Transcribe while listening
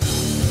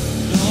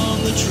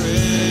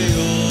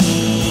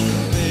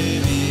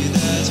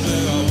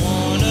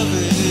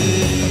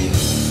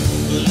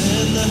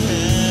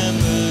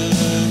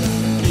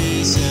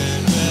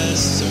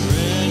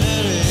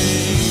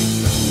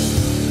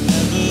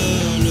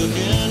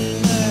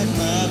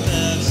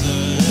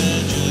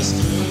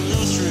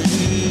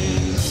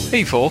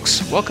Hey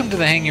folks, welcome to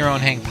the Hang Your Own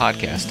Hang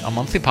podcast, a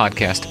monthly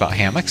podcast about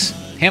hammocks,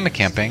 hammock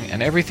camping,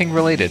 and everything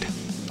related.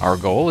 Our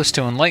goal is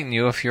to enlighten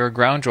you if you're a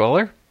ground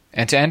dweller,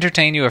 and to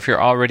entertain you if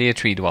you're already a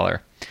tree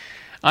dweller.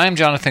 I'm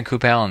Jonathan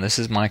Coupal, and this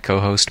is my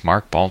co-host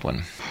Mark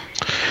Baldwin.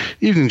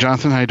 Evening,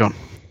 Jonathan. How you doing?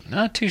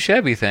 Not too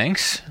shabby,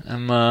 thanks.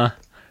 I'm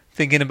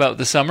thinking about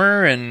the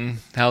summer and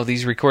how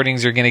these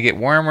recordings are going to get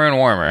warmer and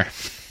warmer.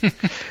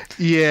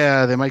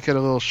 Yeah, they might get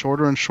a little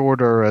shorter and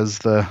shorter as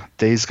the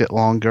days get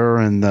longer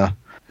and the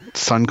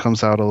sun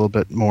comes out a little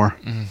bit more.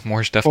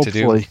 More stuff to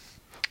do.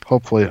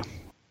 Hopefully.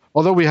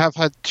 Although we have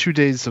had 2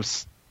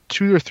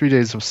 or 3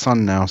 days of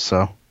sun now,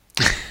 so.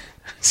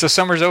 So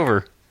summer's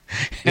over.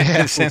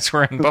 Yeah. Since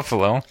we're in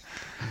Buffalo.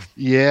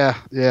 Yeah.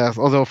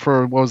 Although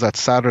for, what was that,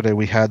 Saturday,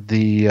 we had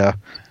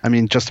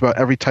just about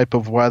every type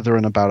of weather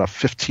in about a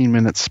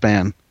 15-minute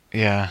span.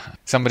 Yeah.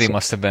 Somebody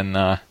must have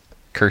been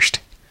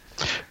cursed.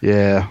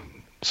 Yeah.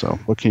 So,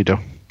 what can you do?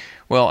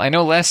 Well, I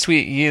know last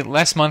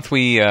month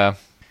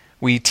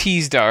we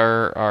teased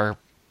our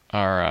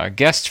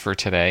guest for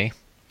today,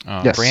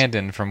 yes.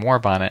 Brandon from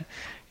Warbonnet.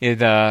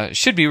 It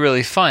should be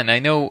really fun. I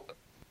know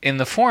in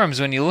the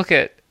forums when you look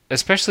at,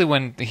 especially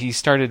when he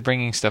started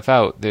bringing stuff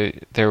out,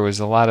 there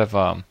was a lot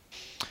of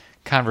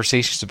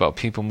conversations about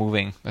people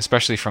moving,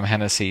 especially from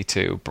Hennessy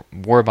to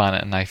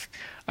Warbonnet, and I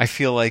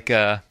feel like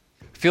a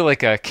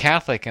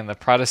Catholic in the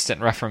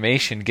Protestant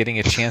Reformation getting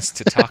a chance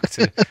to talk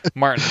to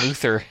Martin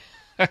Luther.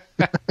 That's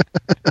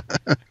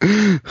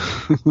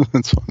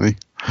funny.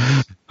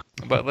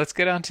 But let's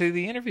get on to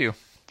the interview.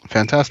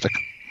 Fantastic.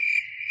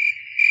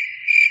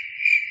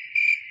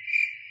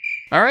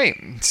 All right.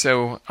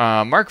 So,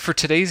 Mark, for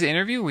today's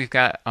interview, we've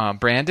got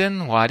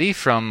Brandon Waddy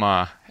from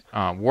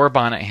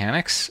Warbonnet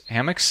Hammocks.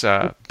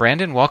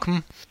 Brandon,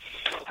 welcome.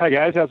 Hi,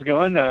 guys. How's it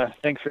going?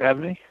 Thanks for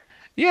having me.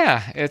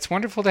 Yeah, it's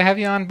wonderful to have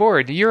you on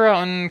board. You're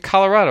out in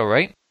Colorado,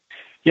 right?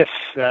 Yes,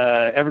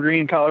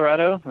 Evergreen,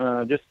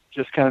 Colorado,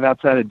 just kind of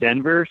outside of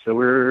Denver. So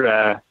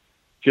we're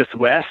just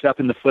west,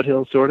 up in the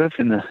foothills, sort of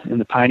in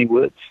the piney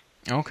woods.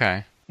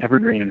 Okay.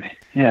 Evergreen,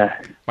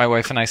 yeah. My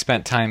wife and I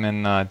spent time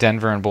in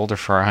Denver and Boulder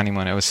for our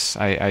honeymoon. It was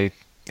I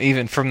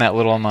even from that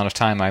little amount of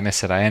time, I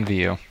miss it. I envy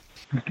you.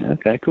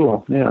 Okay,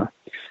 cool. Yeah,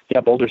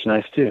 Boulder's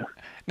nice too.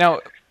 Now,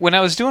 when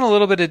I was doing a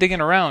little bit of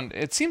digging around,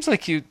 it seems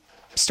like you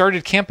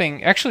started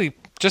camping actually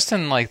just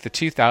in like the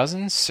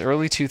 2000s,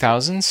 early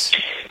 2000s.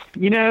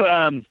 You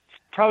know,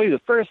 probably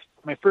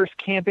my first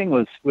camping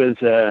was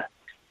a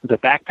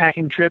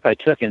backpacking trip I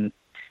took in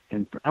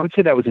I would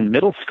say that was in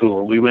middle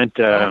school. We went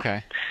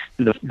the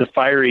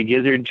Fiery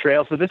Gizzard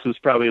Trail. So this was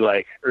probably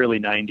like early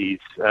 90s.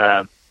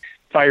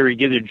 Fiery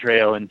Gizzard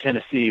Trail in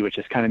Tennessee, which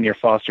is kind of near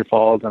Foster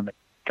Falls on the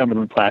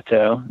Cumberland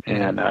Plateau.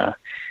 And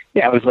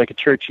it was like a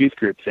church youth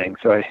group thing.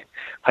 So I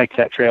hiked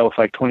that trail with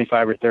like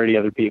 25 or 30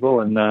 other people,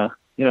 and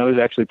it was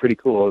actually pretty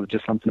cool. It was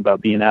just something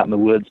about being out in the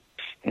woods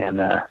and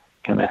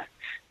kind of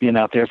being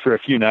out there for a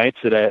few nights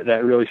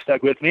that really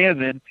stuck with me.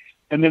 And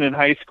then in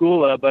high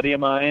school, a buddy of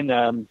mine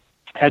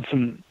had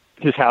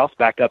his house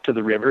backed up to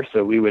the river,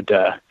 so we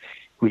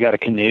got a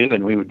canoe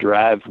and we would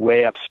drive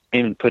way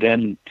upstream and put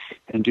in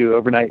and do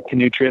overnight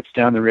canoe trips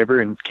down the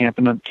river and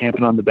camping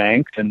on the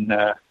banks and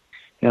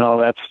all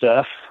that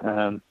stuff,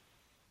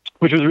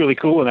 which was really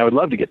cool. And I would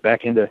love to get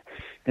back into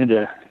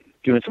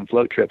doing some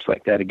float trips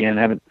like that again.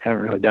 I haven't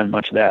really done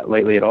much of that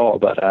lately at all,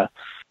 but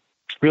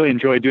really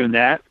enjoyed doing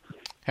that.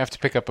 Have to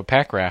pick up a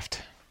pack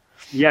raft.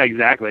 Yeah,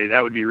 exactly.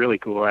 That would be really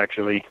cool,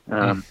 actually.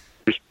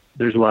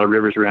 There's a lot of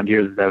rivers around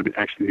here that would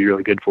actually be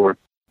really good for.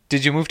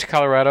 Did you move to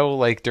Colorado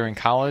like during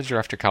college or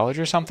after college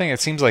or something? It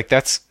seems like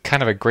that's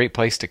kind of a great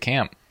place to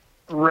camp.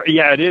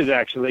 Yeah, it is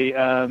actually.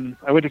 I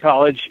went to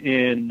college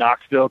in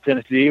Knoxville,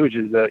 Tennessee, which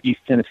is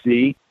East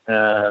Tennessee.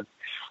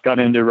 Got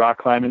into rock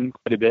climbing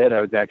quite a bit.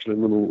 I was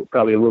actually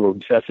probably a little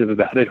obsessive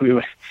about it.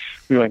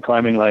 We went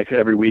climbing like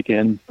every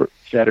weekend,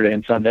 Saturday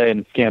and Sunday,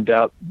 and camped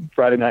out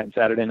Friday night and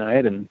Saturday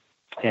night, and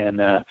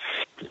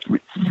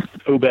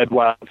Obed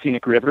Wild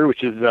Scenic River,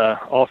 which is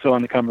also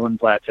on the Cumberland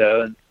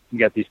Plateau, and you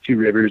got these two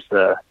rivers,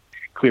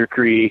 Clear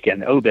Creek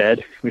and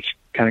Obed, which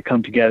kind of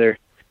come together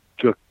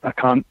to a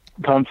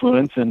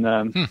confluence,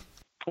 and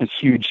it's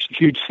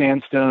huge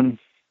sandstone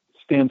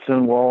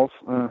walls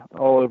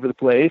all over the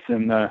place,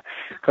 and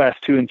class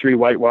 2 and 3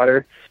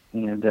 whitewater,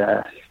 and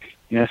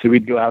so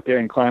we'd go out there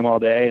and climb all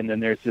day, and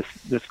then there's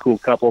this cool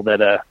couple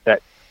that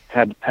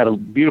had a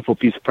beautiful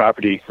piece of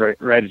property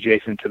right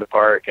adjacent to the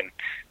park, and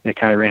they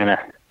kind of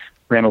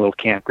ran a little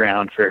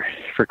campground for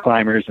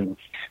climbers and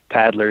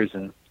paddlers,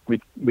 and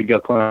we'd go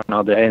climbing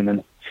all day, and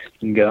then you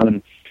can go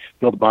and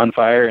build a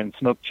bonfire and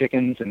smoke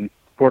chickens and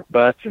pork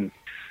butts and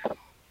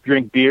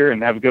drink beer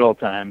and have a good old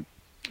time.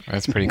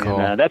 That's pretty cool.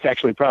 And,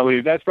 that's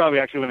probably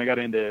when I got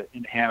into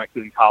hammocks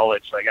in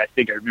college. Like I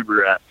think I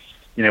remember,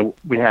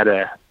 we had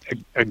a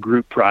a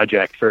group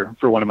project for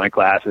one of my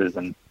classes,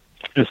 and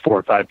there's 4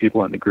 or 5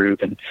 people in the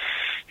group, and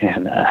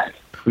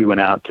we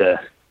went out to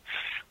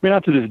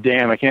this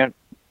dam. I'm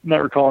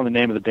not recalling the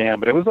name of the dam,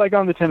 but it was like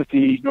on the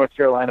Tennessee North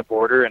Carolina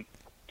border,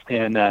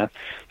 and so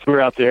we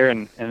were out there,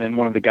 and then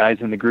one of the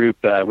guys in the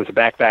group was a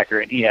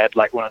backpacker, and he had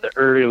like one of the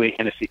early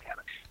Hennessy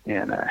hammocks,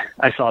 and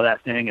I saw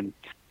that thing and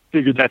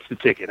figured that's the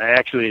ticket. I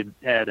actually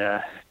had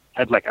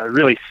like a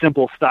really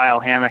simple style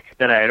hammock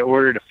that I had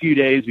ordered a few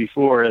days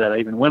before that I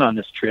even went on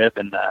this trip,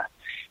 and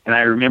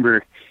I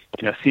remember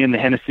seeing the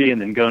Hennessy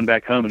and then going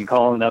back home and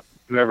calling up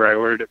whoever I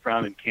ordered it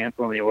from and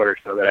canceling the order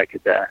so that I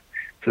could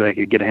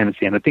get a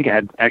Hennessy. And I think I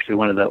had actually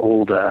one of the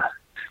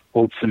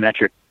old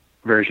symmetric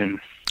version.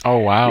 Oh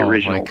wow! The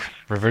original, like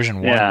revision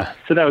 1. Yeah.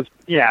 So that was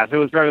So it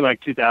was probably like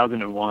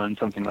 2001,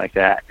 something like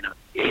that.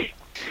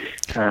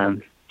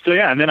 So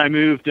yeah, and then I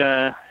moved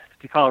to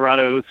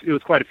Colorado. It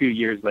was quite a few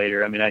years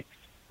later. I mean,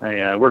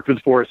 I worked with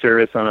the Forest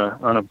Service on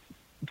a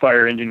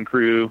fire engine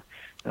crew,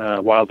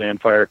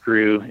 wildland fire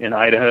crew in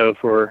Idaho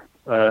for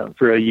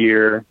a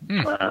year.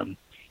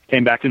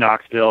 Came back to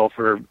Knoxville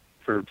for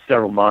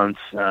several months.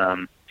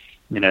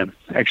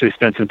 Actually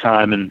spent some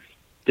time and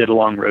did a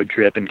long road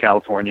trip in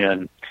California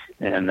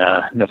and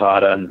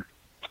Nevada, and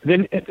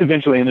then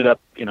eventually ended up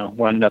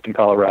winding up in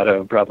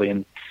Colorado probably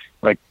in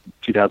like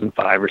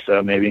 2005 or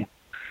so, maybe.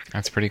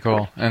 That's pretty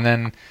cool. And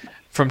then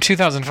from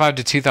 2005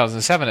 to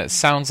 2007, it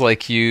sounds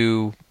like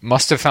you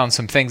must have found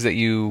some things that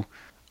you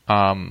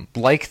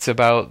liked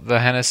about the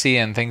Hennessy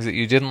and things that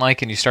you didn't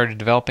like, and you started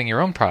developing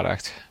your own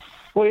product.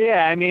 Well,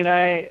 yeah, I mean,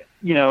 I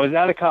was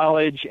out of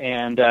college,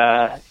 and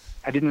I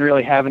didn't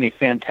really have any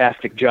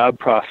fantastic job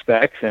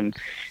prospects, and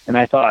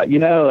I thought,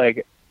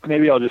 like,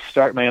 maybe I'll just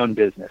start my own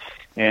business.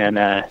 And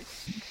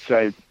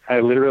so I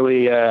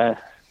literally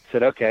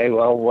said, okay,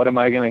 well, what am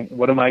I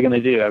gonna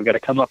do? I've got to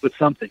come up with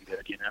something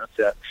good,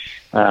 So,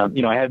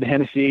 I had the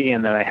Hennessy,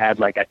 and then I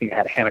had I think I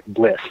had a Hammock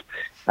Bliss,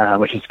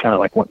 which is kind of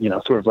like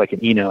sort of like an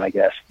Eno, I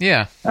guess.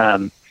 Yeah.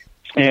 I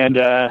kind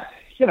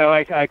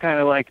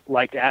of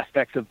liked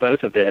aspects of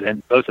both of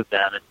them,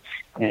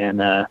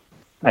 and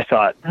I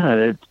thought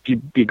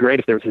it'd be great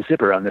if there was a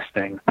zipper on this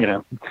thing.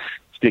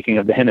 Speaking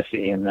of the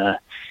Hennessy, and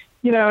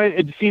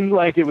it seemed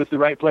like it was the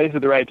right place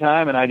at the right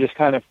time, and I just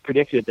kind of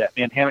predicted that,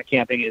 man, hammock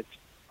camping is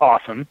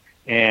awesome,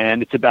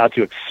 and it's about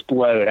to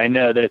explode. I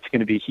know that it's going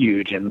to be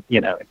huge in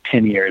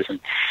 10 years, and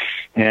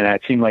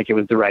it seemed like it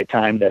was the right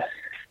time to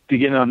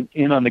get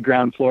in on the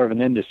ground floor of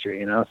an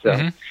industry.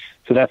 So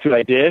that's what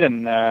I did,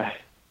 and I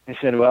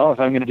said, well, if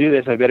I'm going to do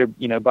this, I better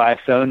buy a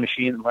sewing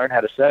machine and learn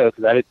how to sew,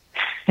 because I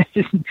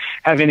didn't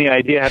have any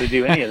idea how to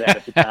do any of that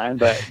at the time,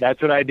 but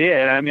that's what I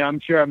did. I mean, I'm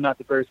sure I'm not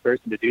the first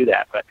person to do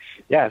that, but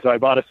yeah, so I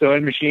bought a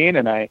sewing machine,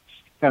 and I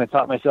kind of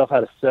taught myself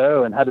how to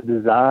sew and how to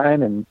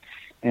design, and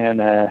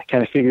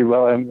kind of figured,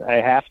 well, I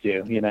have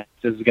to, if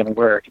this is going to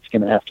work, it's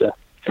going to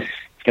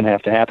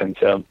have to happen.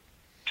 So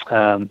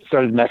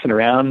started messing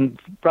around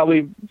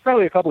probably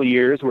a couple of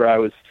years where I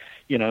was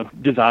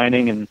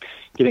designing and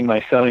getting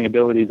my sewing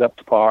abilities up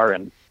to par,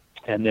 and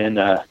then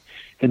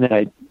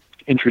I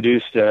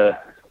introduced a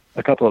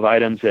couple of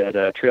items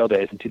at Trail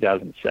Days in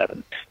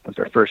 2007. That was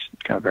our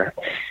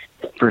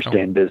first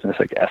day in business,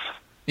 I guess.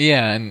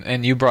 Yeah,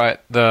 and you brought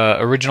the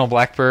original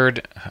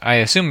Blackbird. I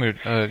assume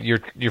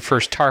your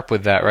first tarp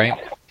with that, right?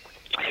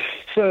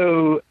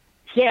 So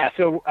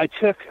I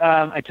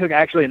took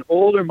actually an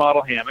older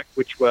model hammock,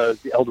 which was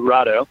the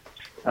Eldorado.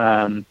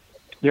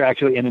 There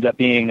actually ended up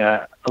being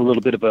a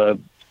little bit of a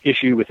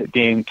issue with it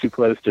being too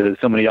close to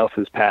somebody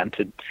else's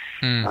patented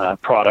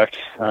product,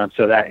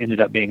 so that ended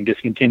up being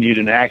discontinued,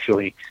 and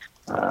actually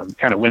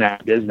kind of went out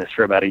of business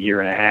for about a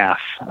year and a half,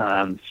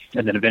 and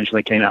then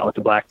eventually came out with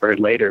the Blackbird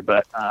later.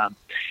 But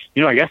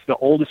I guess the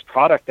oldest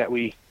product that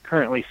we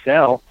currently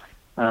sell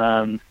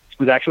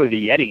was actually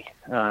the Yeti,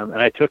 and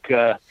I took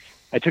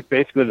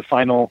basically one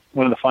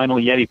of the final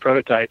Yeti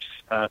prototypes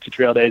to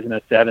Trail Days in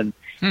 2007,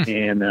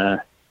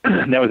 and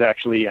that was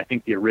actually, I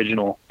think, the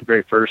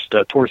very first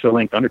torso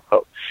length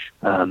undercoat.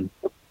 And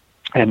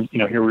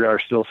here we are,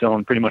 still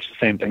selling pretty much the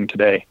same thing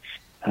today.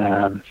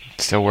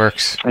 Still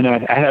works. I know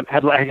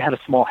I had a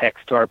small hex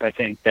tarp, I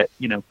think, that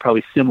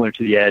probably similar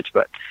to the Edge,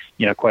 but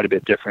quite a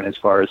bit different as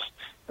far as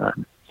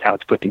how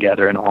it's put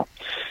together and all.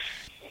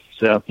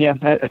 So yeah,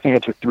 I think I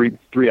took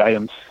three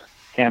items: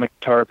 hammock,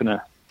 tarp, and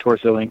a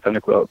torso length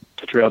underquote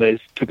to Trail Days.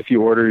 Took a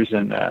few orders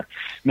and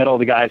met all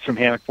the guys from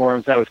Hammock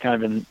Forums. That was kind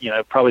of in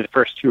probably the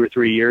first 2 or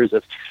 3 years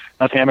of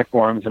Hammock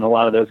Forums, and a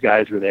lot of those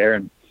guys were there,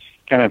 and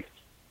kind of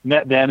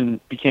met them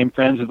and became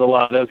friends with a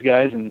lot of those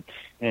guys, and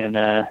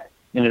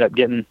ended up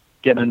getting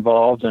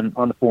involved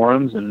on the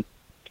forums, and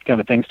kind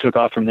of things took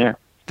off from there.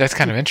 That's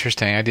kind of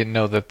interesting. I didn't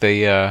know that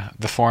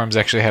the forums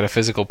actually had a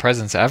physical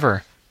presence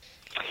ever.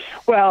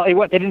 Well,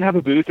 they didn't have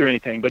a booth or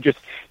anything, but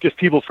just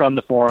people from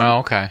the forum. Oh,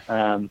 okay.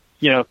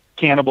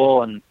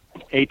 Cannibal and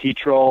AT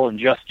Troll and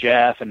Just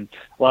Jeff, and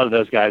a lot of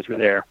those guys were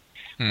there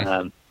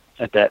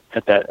at that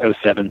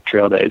 2007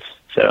 Trail Days.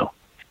 So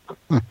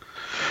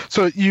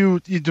So you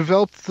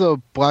developed the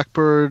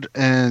Blackbird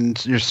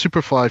and your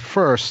Superfly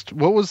first.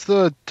 What was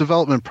the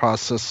development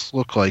process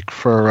look like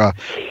for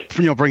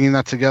bringing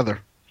that together?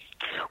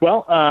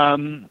 Well,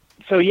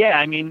 so yeah,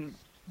 I mean,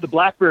 the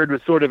Blackbird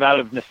was sort of out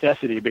of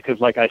necessity because,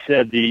 like I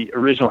said, the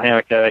original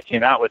hammock that I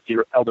came out with,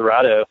 the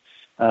Eldorado,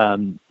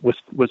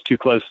 was too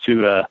close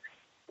to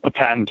a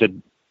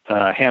patented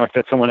hammock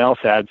that someone else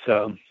had.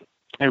 So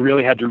I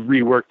really had to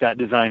rework that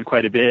design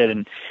quite a bit,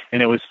 and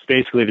it was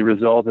basically the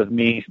result of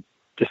me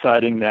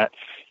deciding that,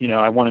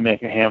 I want to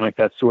make a hammock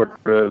that's sort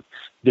of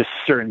this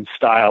certain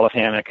style of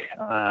hammock.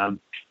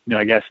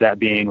 I guess that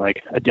being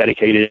like a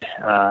dedicated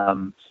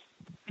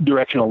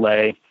directional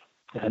lay,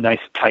 a nice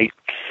tight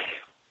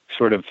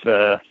sort of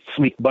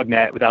sleek bug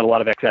net without a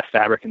lot of excess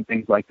fabric and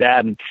things like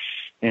that.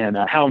 And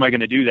how am I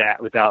going to do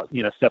that without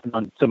stepping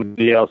on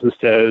somebody else's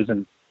toes?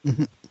 And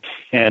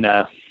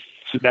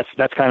so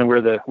that's kind of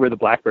where the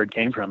Blackbird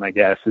came from, I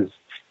guess, is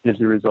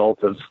the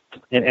result of,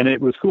 and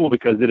it was cool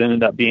because it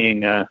ended up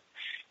being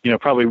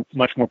probably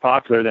much more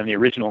popular than the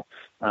original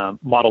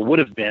model would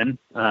have been.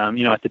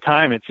 At the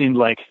time it seemed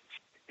like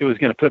it was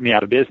going to put me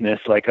out of business.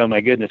 Like, oh my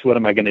goodness, what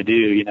am I going to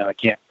do?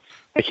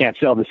 I can't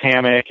sell this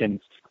hammock, and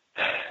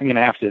I'm going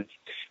to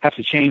have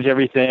to change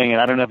everything, and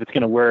I don't know if it's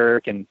going to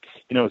work. And,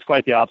 it was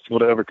quite the obstacle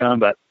to overcome,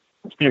 but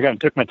kind of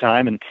took my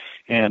time, and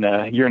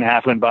a year and a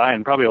half went by,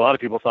 and probably a lot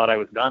of people thought I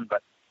was done,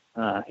 but,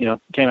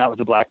 came out with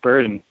the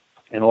Blackbird, and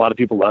a lot of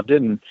people loved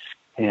it, and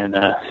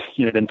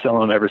been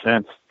selling them ever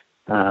since.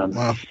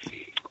 Wow.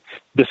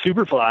 The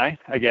Superfly,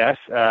 I guess,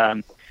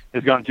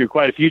 has gone through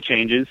quite a few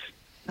changes.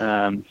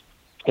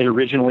 It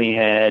originally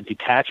had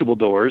detachable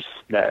doors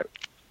that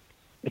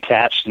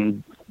attached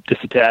and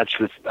disattached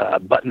with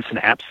button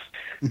snaps.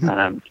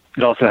 Mm-hmm.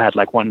 It also had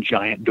like one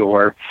giant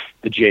door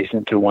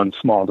adjacent to one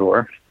small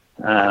door.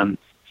 And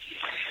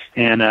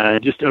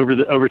just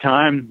over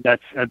time,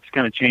 that's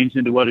kind of changed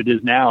into what it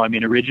is now. I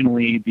mean,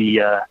 originally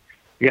the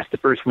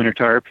first winter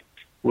tarp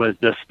was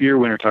the Spear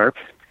winter tarp.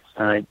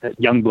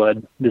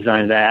 Youngblood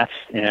designed that,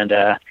 and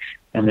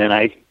then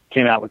I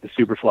came out with the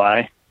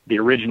Superfly, the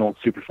original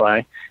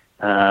Superfly,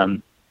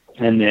 and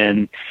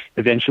then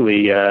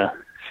eventually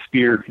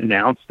Spear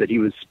announced that he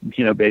was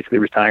basically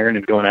retiring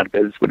and going out of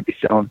business, wouldn't be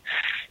selling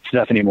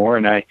stuff anymore,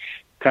 and I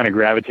kind of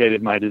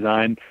gravitated my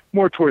design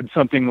more towards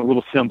something a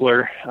little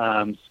simpler,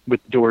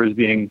 with doors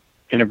being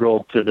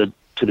integral to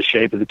the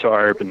shape of the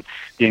tarp and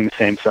being the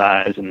same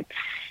size. And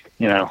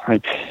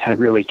I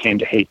really came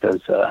to hate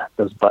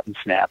those button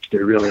snaps.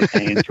 They're really a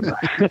pain from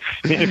a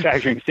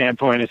manufacturing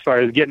standpoint. As far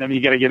as getting them,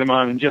 you got to get them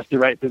on in just the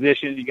right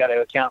position. You got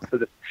to account for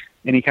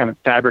any kind of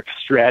fabric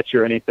stretch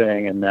or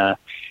anything. And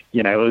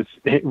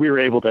we were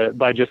able to,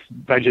 by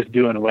just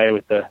doing away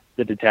with the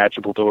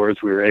detachable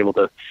doors, we were able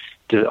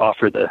to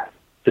offer the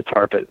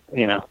tarp at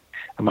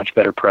a much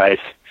better price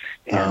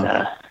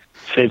and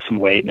save some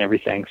weight and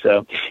everything.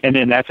 So, and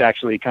then that's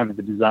actually kind of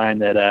the design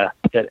that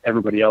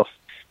everybody else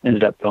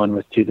ended up going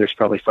with too. There's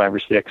probably 5 or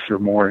 6 or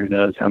more, who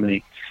knows how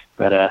many,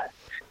 but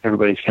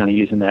everybody's kind of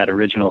using that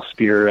original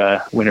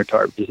Spear winter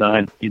tarp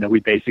design. We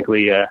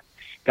basically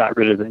got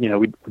rid of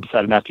we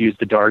decided not to use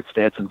the darts.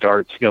 They had some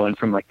darts going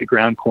from like the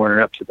ground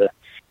corner up to the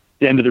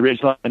end of the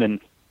ridgeline,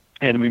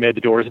 and we made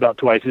the doors about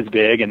twice as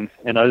big, and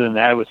other than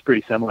that, it was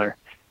pretty similar.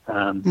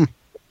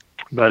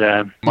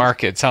 But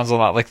Mark, it sounds a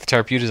lot like the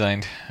tarp you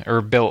designed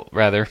or built,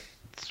 rather.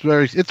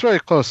 It's very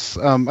close.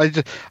 I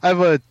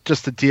have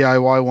just a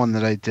DIY one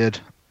that I did,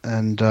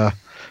 and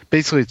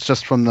basically it's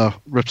just from the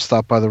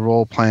ripstop by the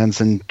roll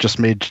plans, and just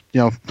made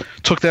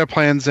took their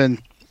plans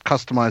and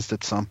customized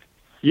it some.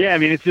 Yeah, I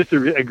mean, it's just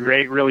a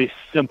great, really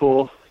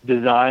simple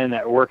design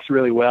that works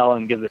really well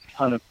and gives a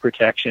ton of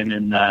protection.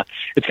 And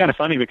it's kind of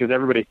funny because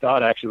everybody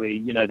thought actually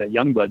that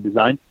Youngblood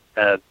design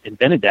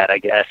invented that, I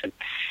guess,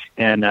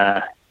 and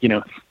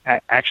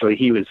actually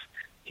he was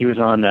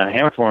on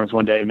Hammock Forums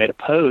one day and made a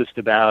post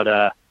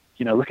about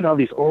look at all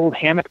these old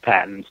hammock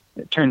patents.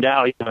 It turned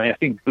out I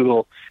think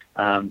Google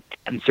and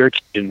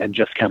search engine had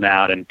just come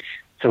out, and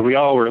so we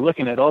all were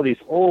looking at all these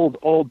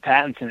old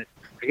patents, and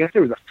I guess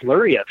there was a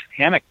flurry of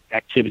hammock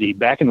activity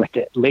back in like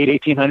the late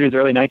 1800s,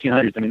 early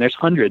 1900s. I mean, there's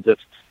hundreds of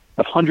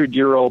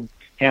 100-year-old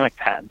hammock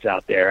patents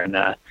out there, and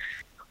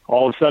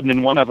all of a sudden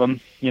in one of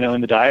them,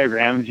 in the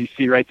diagrams you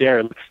see right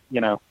there,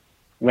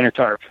 winter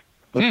tarp.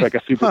 Looks like a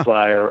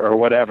Superfly or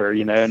whatever,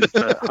 and it's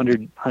a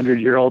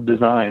 100-year-old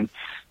design.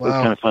 Wow. It's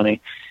kind of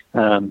funny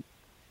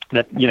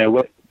that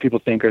what people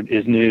think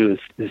is new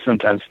is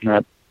sometimes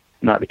not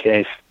the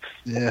case.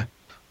 Yeah.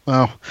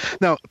 Wow.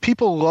 Now,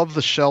 people love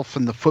the shelf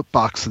and the foot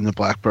box in the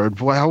Blackbird.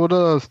 How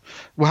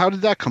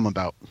did that come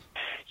about?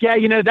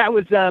 Yeah, that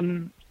was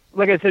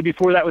like I said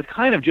before, that was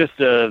kind of just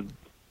a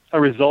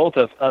result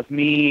of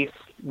me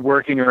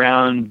working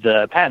around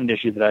the patent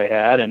issue that I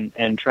had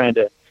and trying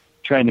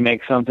to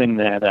make something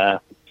that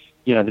that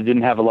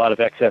didn't have a lot of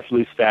excess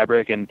loose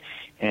fabric and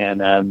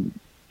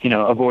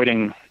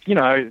avoiding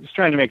I was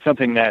trying to make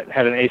something that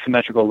had an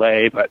asymmetrical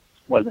lay but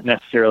wasn't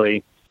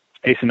necessarily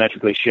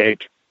asymmetrically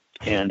shaped,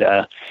 and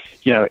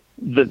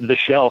the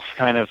shelf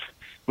kind of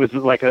was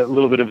like a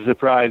little bit of a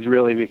surprise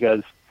really,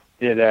 because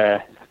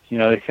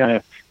they kind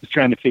of was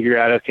trying to figure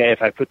out, okay,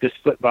 if I put this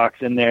split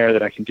box in there,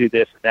 that I can do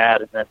this and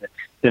that, and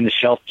then the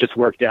shelf just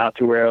worked out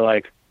to where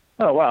like,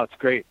 oh wow, it's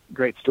great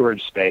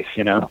storage space,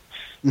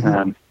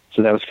 Mm-hmm.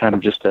 So that was kind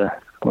of just a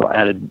little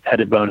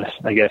added bonus,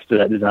 I guess, to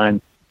that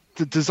design.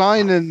 The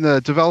design and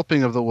the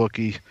developing of the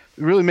Wookiee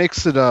really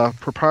makes it a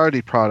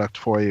proprietary product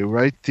for you,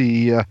 right?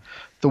 The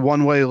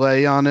one-way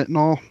lay on it and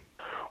all.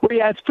 Well,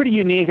 yeah, it's pretty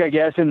unique, I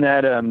guess, in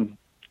that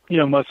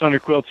most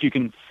underquilts you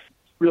can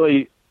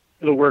really,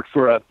 it'll work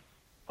for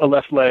a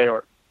left lay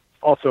or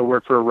also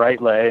work for a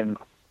right lay, and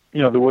the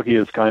Wookiee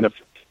is kind of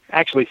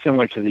actually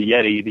similar to the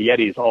Yeti. The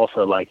Yeti is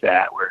also like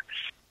that, where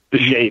the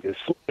shape is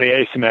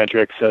slightly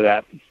asymmetric, so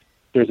that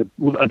there's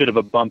a bit of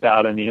a bump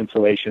out in the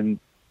insulation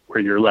where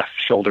your left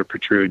shoulder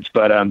protrudes.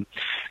 But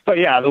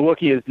yeah, the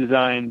Wookiee is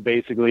designed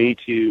basically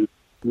to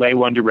lay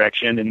one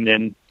direction, and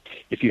then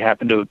if you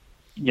happen to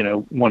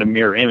want a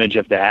mirror image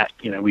of that,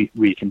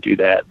 we can do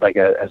that like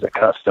as a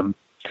custom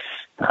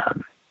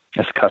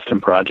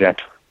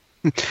project.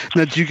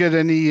 Now, do you get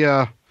any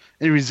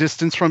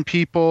resistance from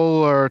people,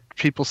 or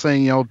people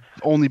saying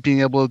only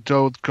being able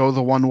to go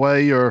the one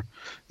way, or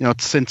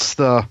since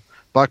the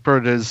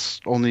Blackbird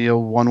is only a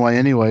one way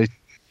anyway?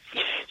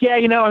 Yeah,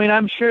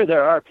 I'm sure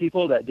there are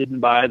people that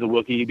didn't buy the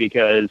Wookiee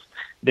because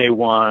they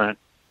want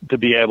to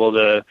be able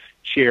to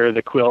share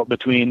the quilt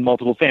between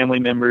multiple family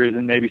members,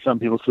 and maybe some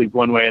people sleep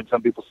one way and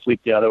some people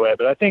sleep the other way.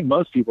 But I think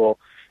most people,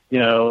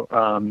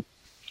 some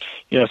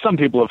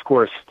people, of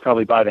course,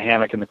 probably buy the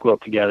hammock and the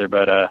quilt together,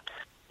 but a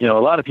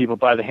lot of people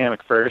buy the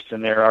hammock first,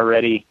 and they've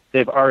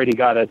already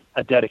got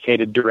a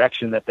dedicated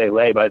direction that they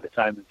lay by the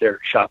time that they're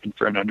shopping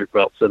for an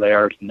underquilt, so they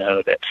already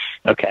know that,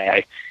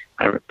 okay,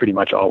 I pretty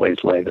much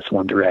always lay this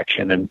one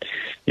direction, and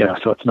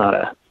so it's not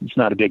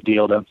a big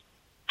deal to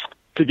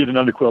get an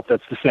underquilt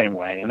that's the same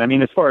way. And I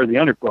mean, as far as the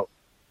underquilt,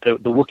 the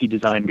Wookiee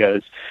design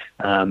goes,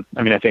 I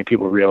think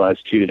people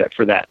realize too that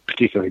for that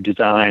particular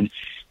design,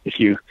 if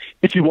you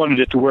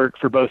wanted it to work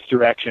for both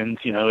directions,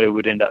 it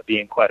would end up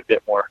being quite a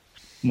bit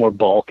more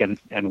bulk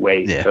and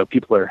weight. Yeah. So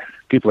people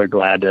are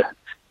glad to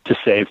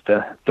save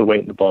the weight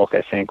and the bulk,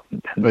 I think.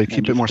 Right,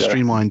 keep it more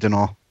streamlined and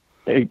all.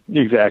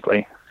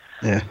 Exactly.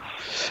 Yeah.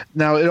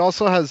 Now, it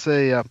also has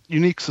a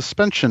unique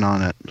suspension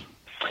on it.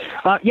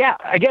 Yeah,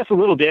 I guess a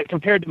little bit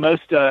compared to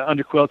most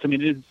underquilts. I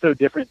mean, it is so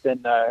different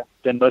than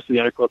most of the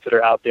underquilts that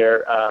are out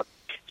there.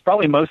 It's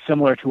probably most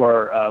similar to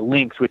our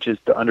Lynx, which is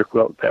the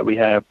underquilt that we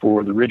have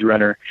for the Ridge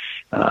Runner,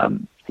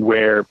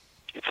 where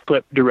it's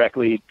clipped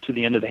directly to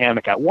the end of the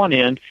hammock at one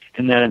end,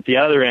 and then at the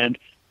other end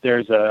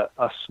there's a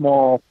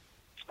small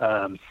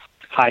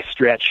high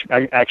stretch.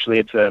 Actually,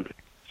 it's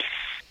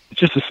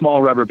just a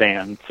small rubber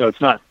band, so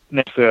it's not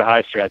necessarily a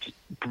high stretch. It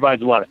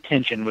provides a lot of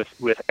tension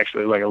with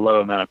actually like a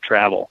low amount of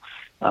travel.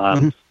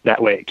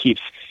 That way it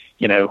keeps,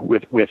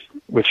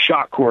 with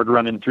shock cord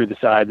running through the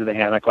sides of the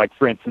hammock, like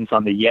for instance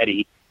on the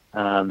Yeti,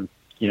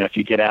 if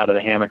you get out of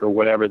the hammock or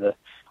whatever,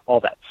 all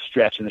that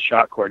stretch in the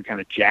shock cord kind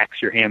of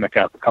jacks your hammock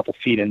up a couple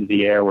feet into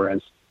the air,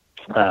 whereas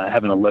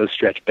having a low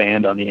stretch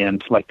band on the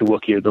end, like the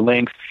Wookiee or the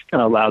Lynx,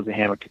 kind of allows the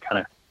hammock to kind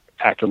of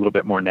act a little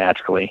bit more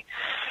naturally.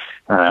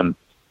 I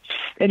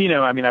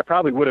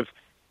probably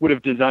would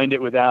have designed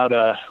it without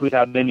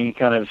any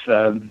kind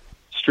of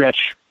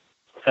stretch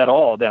at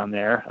all down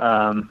there.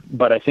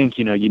 But I think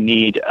you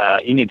need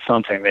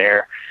something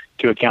there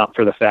to account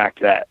for the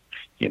fact that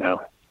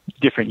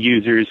different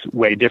users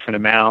weigh different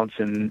amounts,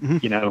 and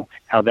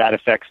how that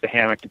affects the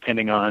hammock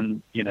depending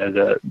on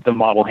the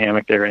model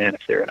hammock they're in.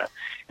 If they're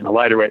in a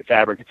lighter weight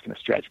fabric, it's going to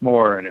stretch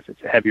more, and if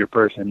it's a heavier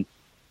person,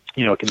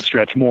 it can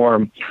stretch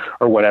more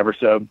or whatever.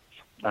 So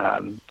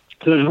there's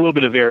a little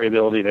bit of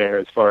variability there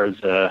as far as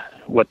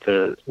what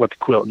the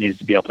quilt needs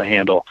to be able to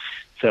handle.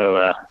 So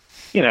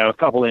a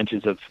couple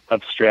inches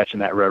of stretch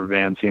in that rubber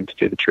band seems to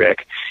do the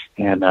trick.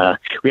 And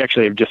we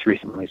actually have just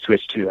recently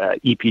switched to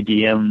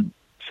EPDM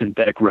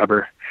synthetic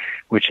rubber,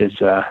 which is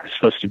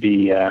supposed to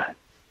be the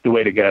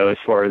way to go as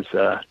far as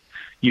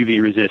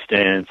UV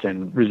resistance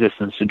and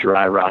resistance to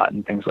dry rot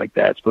and things like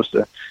that. It's supposed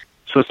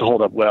to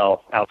hold up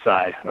well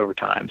outside over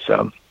time.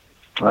 So,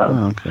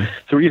 so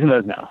we're using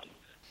those now.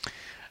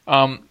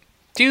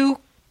 Do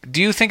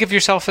you think of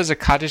yourself as a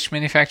cottage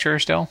manufacturer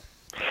still?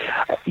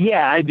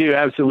 Yeah, I do,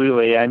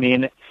 absolutely. I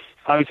mean,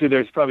 obviously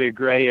there's probably a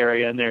gray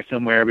area in there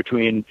somewhere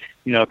between,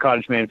 a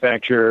cottage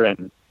manufacturer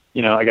and,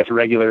 I guess a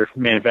regular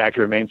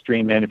manufacturer,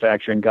 mainstream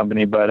manufacturing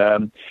company.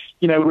 But,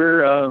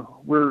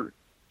 we're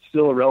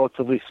still a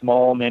relatively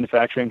small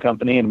manufacturing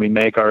company, and we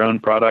make our own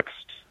products,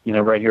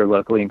 right here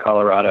locally in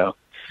Colorado.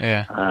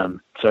 Yeah.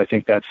 So I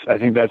think that's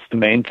the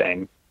main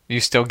thing. You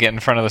still get in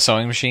front of the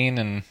sewing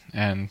machine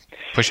and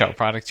push out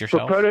products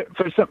yourself?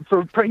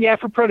 For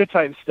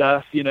prototype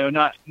stuff,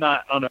 not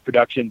on a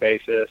production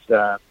basis.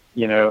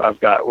 I've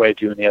got way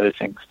too many other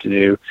things to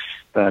do,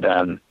 but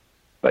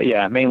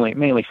yeah,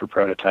 mainly for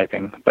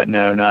prototyping. But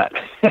no, not.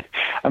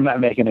 I'm not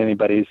making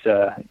anybody's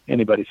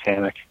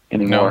hammock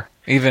anymore.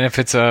 No, even if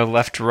it's a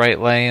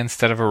left-right lay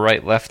instead of a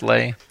right-left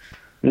lay.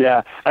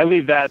 Yeah, I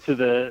leave that to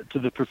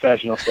the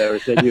professional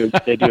sewers. They do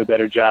a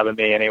better job than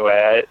me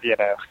anyway.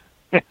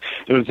 it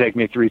would take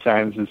me 3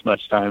 times as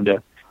much time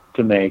to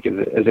make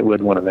as it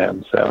would one of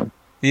them. So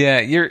yeah,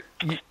 you're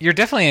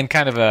definitely in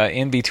kind of a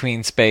in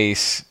between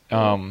space,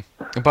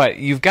 but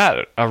you've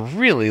got a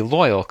really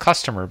loyal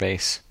customer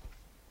base.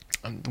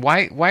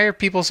 Why are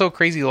people so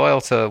crazy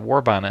loyal to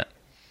Warbonnet?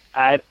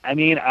 I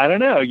mean, I don't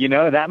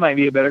know. That might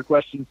be a better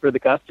question for the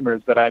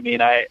customers. But I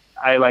mean, I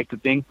like to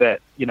think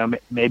that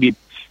maybe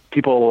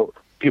people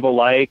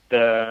like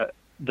the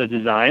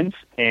designs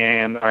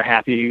and are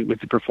happy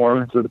with the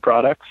performance of the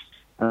products.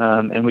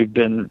 And we've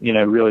been,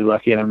 really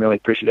lucky, and I'm really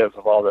appreciative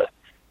of all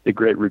the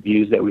great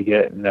reviews that we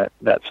get, and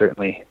that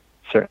certainly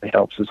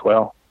helps as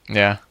well.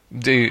 Yeah.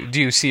 Do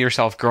you see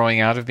yourself growing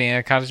out of being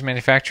a cottage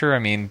manufacturer? I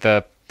mean,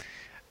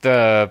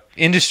 the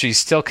industry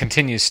still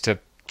continues to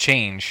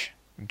change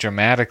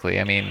dramatically.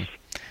 I mean,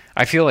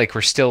 I feel like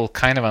we're still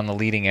kind of on the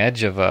leading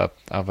edge of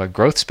a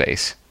growth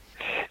space.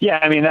 Yeah,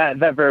 I mean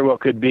that very well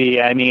could be.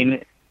 I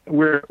mean,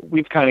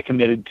 we've kind of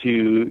committed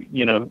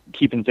to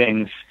keeping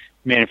things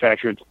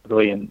manufactured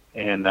locally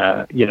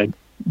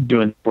and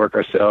doing work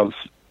ourselves.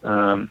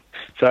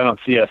 So I don't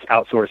see us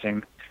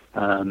outsourcing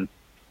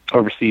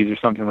overseas or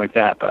something like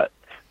that.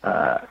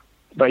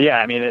 But yeah,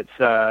 I mean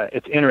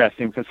it's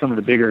interesting because some of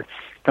the bigger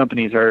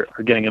companies are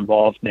getting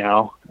involved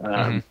now.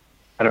 I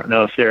don't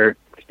know if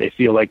they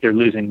feel like they're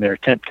losing their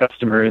tent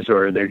customers,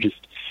 or they're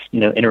just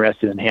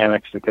interested in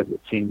hammocks because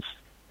it seems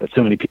that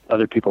so many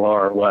other people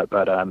are, or what.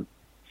 But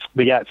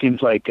yeah, it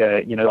seems like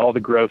all the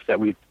growth that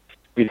we've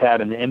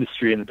had in the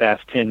industry in the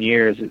past 10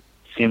 years, it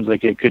seems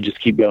like it could just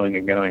keep going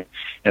and going.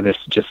 And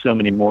there's just so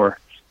many more.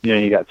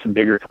 You got some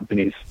bigger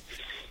companies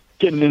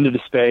getting into the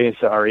space,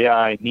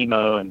 REI,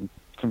 Nemo, and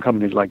some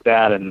companies like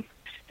that, and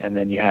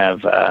then you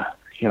have a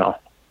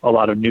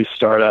lot of new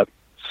startup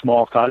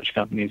small cottage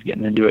companies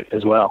getting into it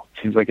as well.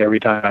 Seems like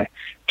every time I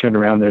turn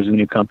around, there's a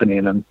new company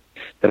that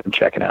I'm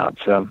checking out.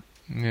 So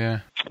yeah,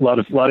 a lot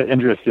of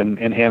interest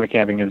in hammock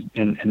camping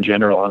in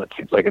general, and it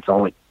seems like it's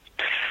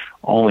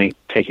only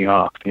taking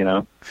off.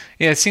 Yeah,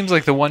 it seems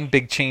like the one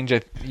big change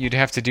that you'd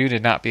have to do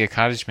to not be a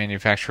cottage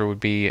manufacturer would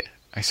be,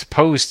 I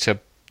suppose, to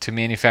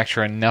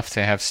manufacture enough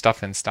to have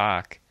stuff in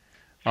stock.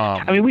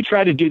 I mean, we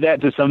try to do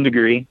that to some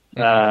degree.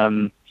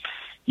 So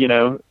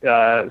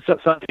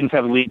some things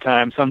have a lead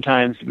time.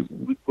 Sometimes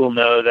we'll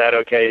know that,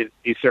 okay,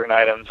 these certain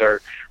items are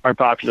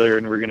popular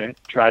and we're going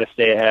to try to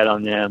stay ahead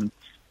on them.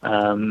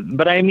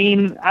 But I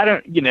mean,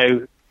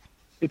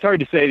 it's hard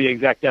to say the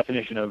exact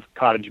definition of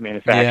cottage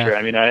manufacturer. Yeah.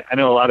 I mean, I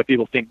know a lot of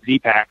people think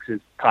Z-Packs is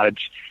a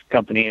cottage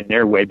company, and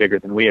they're way bigger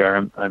than we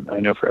are. I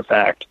know for a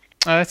fact.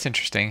 Oh, that's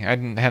interesting. I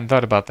hadn't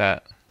thought about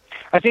that.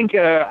 I think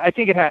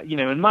it has,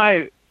 in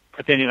my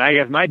opinion, I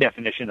guess my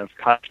definition of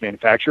cottage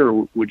manufacturer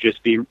would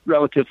just be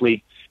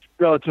relatively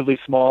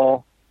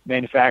small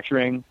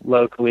manufacturing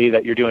locally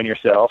that you're doing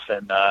yourself,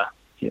 and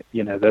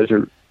those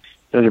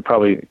are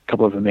probably a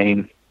couple of the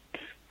main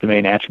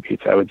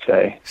attributes, I would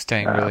say.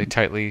 Staying really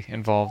tightly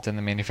involved in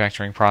the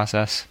manufacturing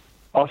process.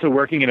 Also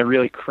working in a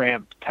really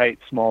cramped, tight,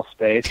 small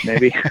space.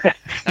 Maybe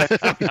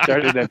we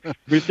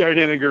started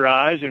in a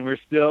garage, and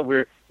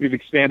we've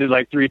expanded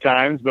like 3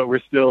 times, but we're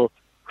still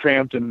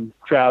cramped and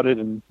crowded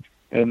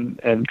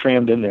and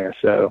crammed in there.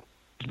 So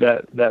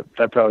that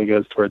probably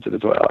goes towards it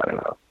as well. I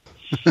don't know.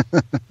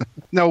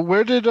 Now,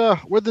 where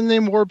the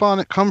name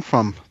Warbonnet come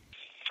from?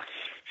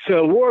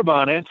 So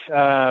Warbonnet,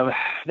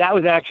 that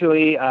was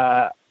actually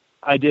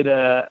I did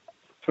a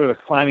sort of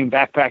a climbing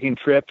backpacking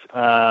trip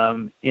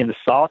in the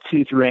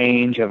Sawtooth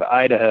Range of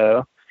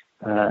Idaho.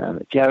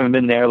 If you haven't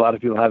been there, a lot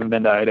of people haven't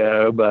been to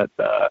Idaho, but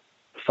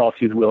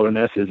Sawtooth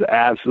Wilderness is an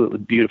absolutely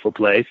beautiful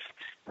place.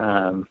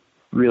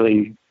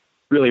 Really,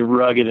 really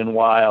rugged and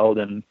wild,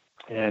 and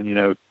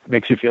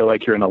makes you feel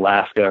like you're in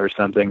Alaska or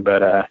something.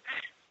 But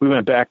we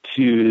went back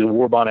to the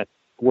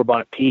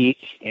Warbonnet Peak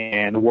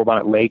and the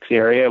Warbonnet Lakes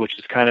area, which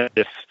is kind of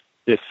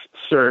this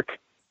cirque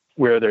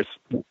where there's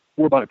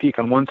Warbonnet Peak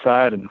on one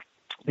side and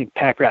I think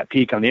Pack Rat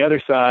Peak on the other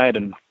side,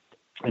 and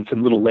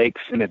some little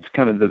lakes, and it's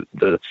kind of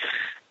the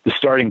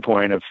starting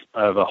point of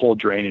a whole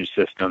drainage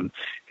system.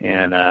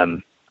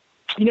 And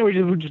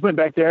we just went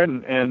back there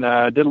and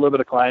did a little bit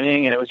of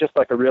climbing, and it was just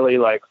like a really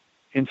like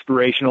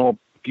inspirational,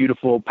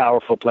 beautiful,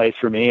 powerful place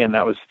for me. And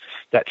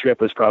that trip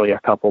was probably a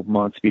couple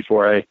months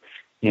before I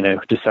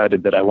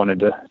decided that I wanted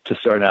to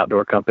start an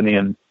outdoor company,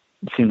 and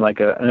it seemed like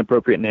an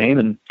appropriate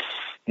name.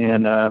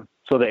 And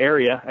so the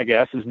area, I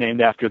guess, is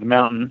named after the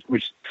mountain,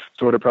 which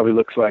sort of probably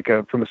looks like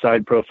from a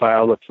side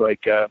profile, looks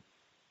like a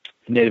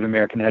Native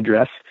American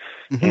headdress.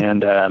 Mm-hmm.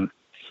 And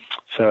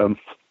so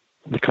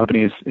the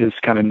company is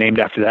kind of named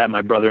after that.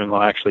 My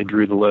brother-in-law actually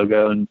drew the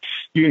logo, and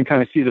you can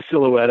kind of see the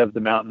silhouette of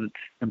the mountain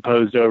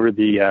imposed over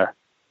the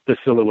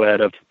silhouette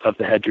of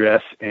the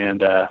headdress.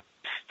 And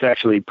it's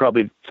actually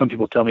probably, some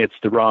people tell me it's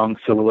the wrong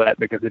silhouette,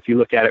 because if you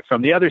look at it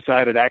from the other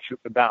side,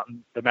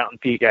 the mountain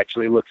peak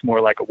actually looks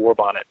more like a war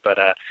bonnet.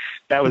 But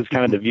that was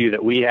kind of the view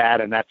that we had,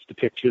 and that's the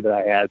picture that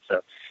I had.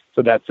 So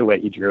that's the way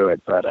he drew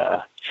it. But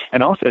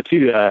and also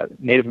too,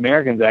 Native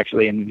Americans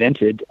actually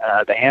invented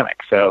the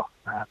hammock. So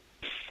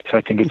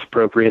I think it's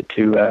appropriate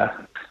to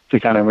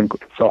kind of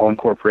it's all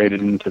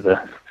incorporated into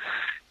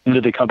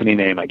the company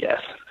name, I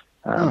guess.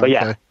 But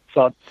yeah,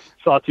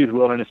 Sawtooth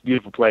Wilderness,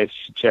 beautiful place.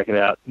 You should check it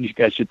out. You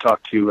guys should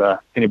talk to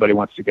anybody who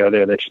wants to go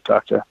there. They should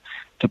talk to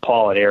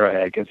Paul at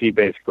Arrowhead, because he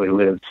basically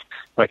lives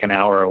like an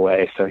hour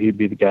away. So he'd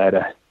be the guy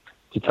to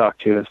talk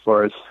to as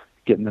far as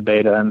getting the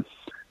beta and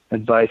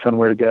advice on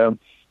where to go.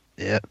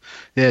 Yeah,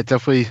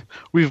 definitely.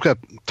 We've got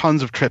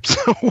tons of trips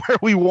where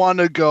we want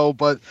to go,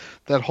 but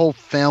that whole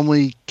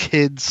family,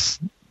 kids,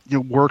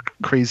 work,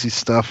 crazy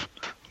stuff.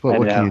 But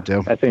what can you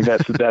do? I think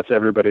that's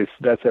everybody's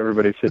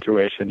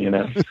situation,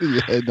 Yeah,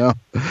 I know.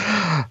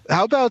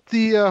 How about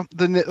the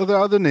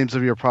other names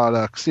of your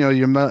products? Your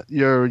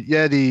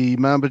Yeti,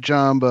 Mamba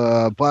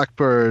Jamba,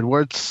 Blackbird.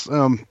 Where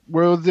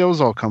do those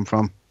all come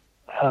from?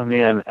 Oh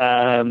man,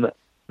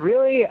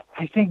 really,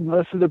 I think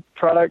most of the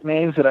product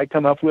names that I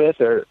come up with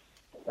are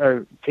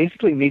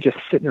basically me just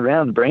sitting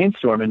around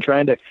brainstorming,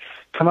 trying to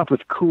come up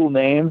with cool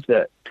names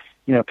that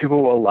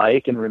people will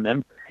like and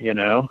remember.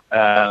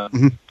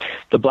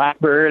 The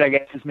Blackbird, I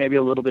guess, is maybe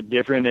a little bit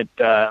different.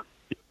 The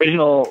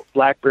original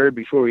Blackbird,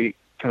 before we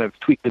kind of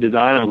tweaked the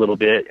design a little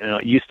bit,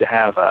 it used to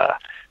have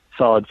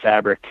solid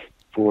fabric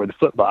for the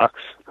footbox.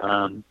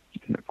 And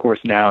of course,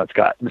 now it's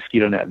got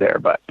mosquito net there.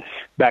 But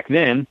back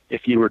then,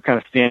 if you were kind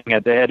of standing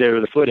at the head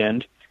or the foot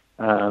end,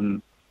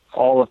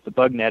 all of the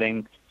bug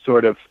netting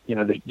sort of,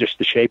 just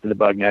the shape of the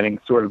bug netting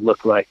sort of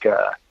looked like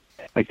the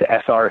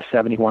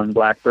SR-71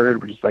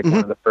 Blackbird, which is like one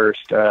of the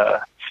first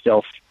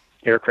stealth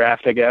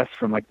aircraft, I guess,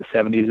 from like the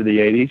 70s or the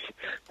 80s.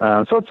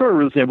 So it sort of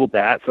resembled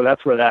that. So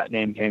that's where that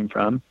name came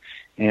from,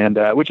 and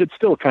which it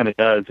still kind of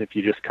does if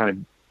you just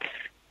kind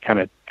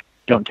of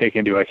don't take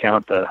into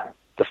account the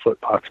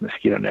footbox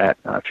mosquito net.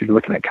 If you're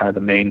looking at kind of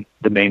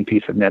the main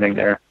piece of netting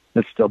there,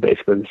 it's still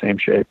basically the same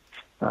shape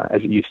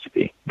as it used to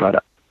be.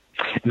 But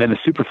and then the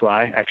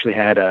Superfly actually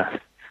had on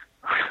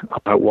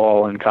my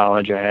wall in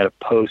college, I had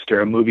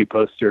a movie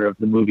poster of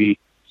the movie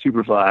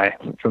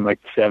Superfly from like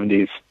the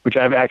 70s, which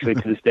I've actually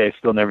to this day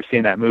still never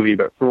seen that movie,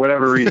 but for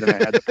whatever reason I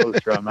had the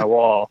poster on my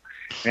wall,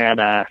 and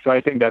so I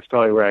think that's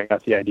probably where I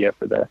got the idea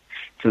for the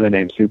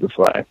name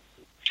Superfly.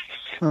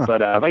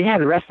 But yeah,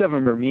 the rest of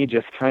them are me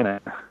just kind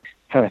of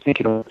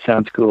thinking it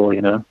sounds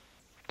cool,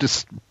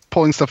 just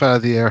pulling stuff out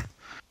of the air.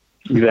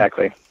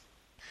 Exactly.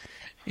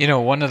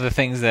 One of the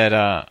things that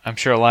I'm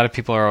sure a lot of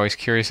people are always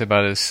curious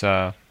about is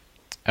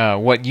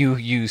what you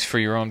use for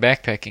your own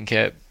backpacking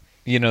kit.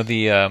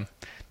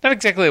 Not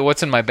exactly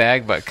what's in my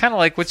bag, but kind of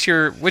like what's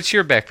your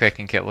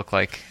backpacking kit look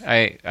like?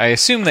 I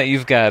assume that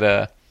you've got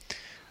a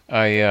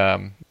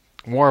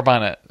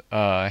Warbonnet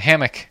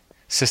hammock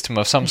system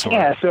of some sort.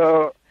 Yeah,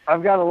 so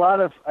I've got a lot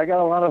of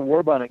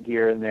Warbonnet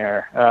gear in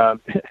there,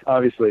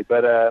 obviously.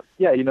 But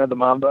yeah, the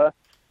Mamba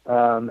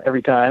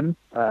every time.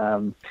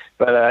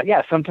 But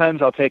yeah,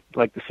 sometimes I'll take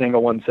like the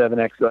single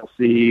 1.7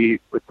 XLC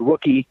with the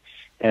Wookiee,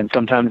 and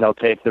sometimes I'll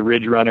take the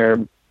Ridge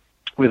Runner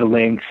with a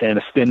Lynx and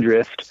a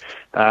Spindrift.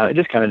 It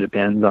just kind of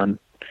depends on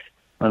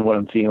what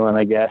I'm feeling,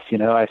 I guess.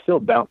 I still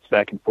bounce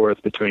back and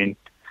forth between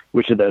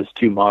which of those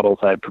two models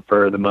I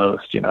prefer the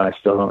most. I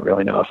still don't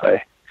really know if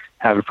I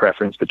have a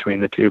preference between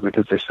the two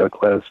because they're so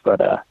close.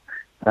 But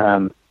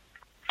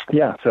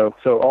yeah,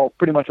 so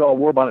pretty much all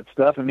Warbonnet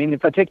stuff. I mean,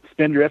 if I take the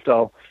Spindrift,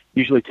 I'll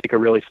usually take a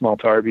really small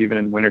tarp, even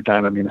in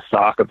wintertime. I mean, a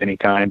sock of any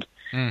kind,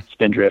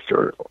 Spindrift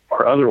or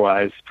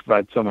otherwise,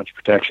 provides so much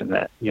protection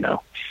that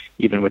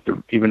even with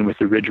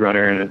the Ridge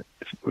Runner, and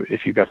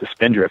if you've got the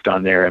Spindrift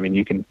on there, I mean,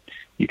 you can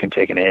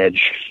take an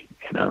Edge,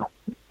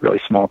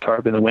 really small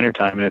tarp in the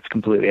wintertime, and it's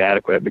completely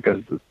adequate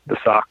because the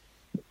sock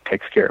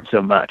takes care of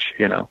so much.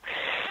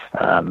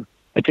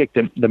 I take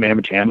the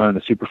Mamba Jamba and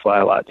the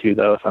Superfly a lot too,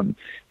 though. If I'm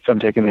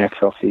taking the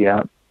XLC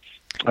out,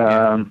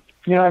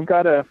 I've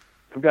got a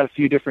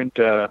few different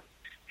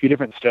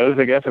stoves.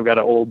 I guess I've got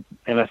an old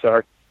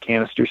MSR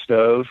canister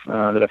stove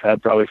that I've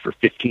had probably for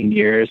 15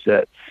 years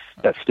that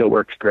still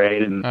works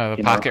great, and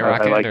the Pocket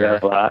Rocket, I like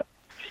that a lot.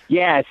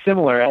 Yeah, it's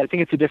similar. I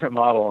think it's a different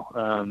model,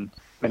 and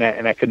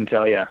I couldn't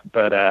tell you,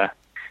 but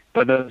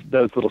those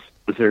little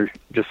stoves are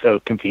just so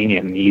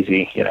convenient and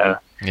easy. Yeah.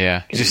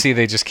 Did you see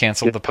they just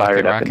canceled the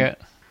Pocket Rocket?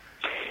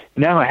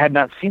 No, I had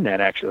not seen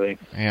that actually.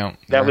 Yeah,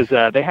 that was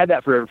they had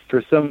that for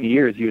so many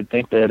years. You would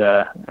think that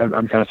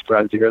I'm kind of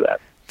surprised to hear that.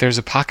 There's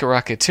a Pocket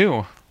Rocket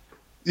too.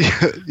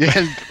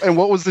 Yeah, and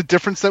what was the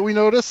difference that we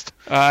noticed?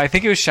 I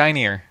think it was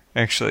shinier.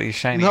 Actually,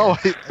 shinier. No,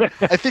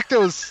 I think that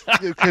was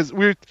because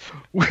we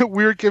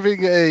were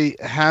giving a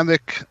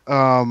hammock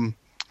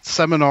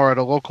seminar at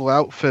a local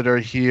outfitter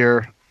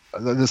here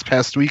this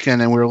past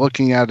weekend, and we were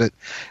looking at it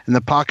in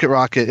the Pocket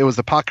Rocket. It was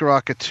the Pocket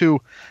Rocket 2,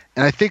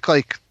 and I think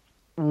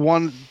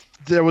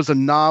there was a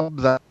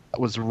knob that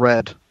was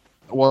red.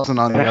 It wasn't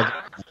on the other.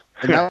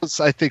 And that was,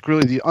 I think,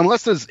 really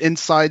unless there's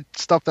inside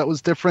stuff that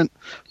was different.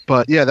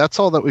 But yeah, that's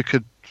all that we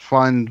could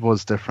find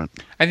was different.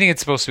 I think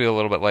it's supposed to be a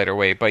little bit lighter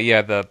weight, but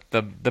yeah,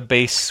 the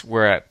base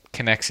where it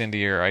connects into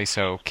your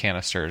ISO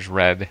canister is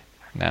red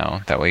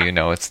now. That way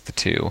it's the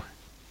 2.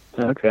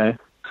 Okay.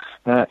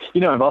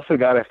 I've also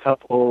got a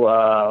couple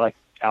like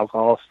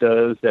alcohol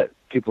stoves that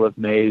people have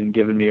made and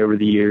given me over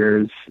the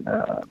years.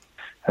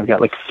 I've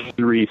got like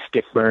 3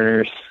 stick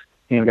burners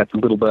we got the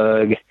Little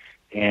Bug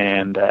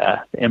and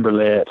the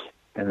Emberlit,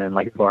 and then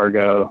like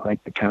Vargo,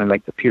 like the kind of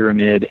like the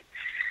pyramid,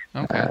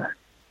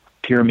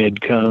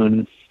 pyramid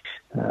cone,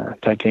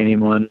 titanium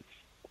one.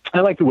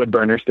 I like the wood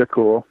burners; they're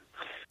cool.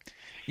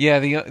 Yeah,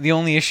 the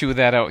only issue with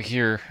that out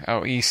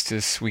east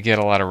is we get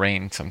a lot of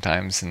rain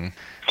sometimes, and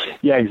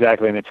yeah,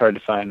 exactly, and it's hard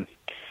to find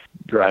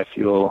dry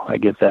fuel. I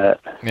get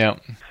that. Yeah.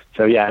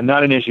 So yeah,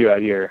 not an issue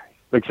out here,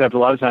 except a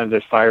lot of times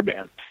there's fire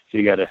bans, so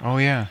you got to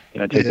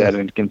take that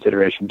into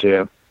consideration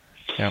too.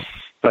 Yeah.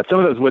 But some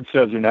of those wood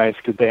stoves are nice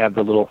because they have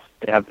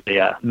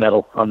the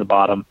metal on the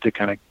bottom to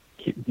kind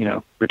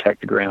of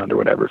protect the ground or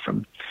whatever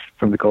from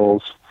the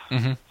coals.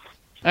 Mm-hmm.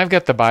 I've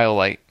got the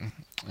BioLite.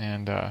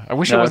 And I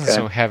wish it wasn't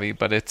so heavy,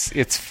 but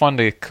it's fun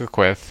to cook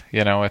with.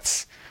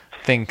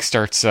 Thing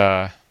starts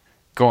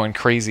going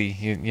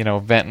crazy.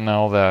 Venting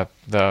all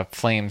the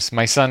flames.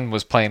 My son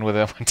was playing with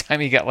it one time.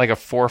 He got like a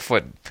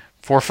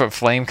 4-foot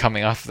flame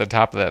coming off the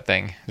top of that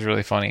thing. It was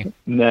really funny.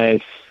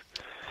 Nice.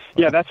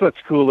 Yeah, that's what's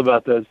cool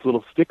about those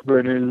little stick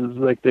burners.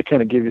 Like they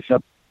kind of give you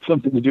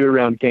something to do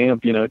around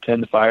camp.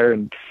 Tend the fire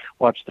and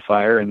watch the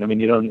fire. And I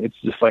mean, it's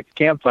just like a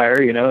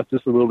campfire. It's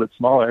just a little bit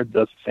smaller. It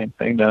does the same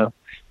thing though.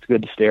 It's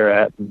good to stare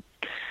at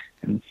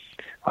and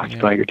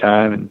occupy your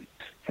time and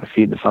kind of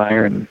feed the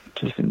fire and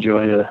just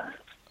enjoy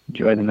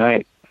the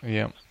night.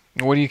 Yeah.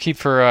 What do you keep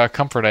for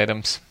comfort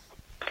items?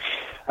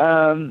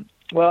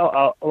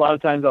 Well, a lot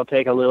of times I'll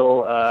take a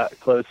little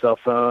closed cell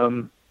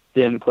foam,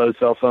 thin closed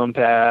cell foam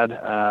pad,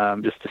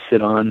 just to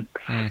sit on.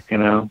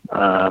 Sometimes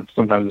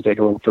I'll take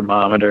a little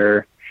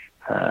thermometer.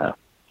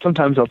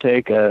 Sometimes I'll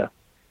take a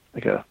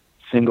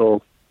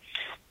single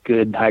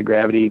good high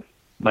gravity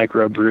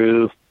micro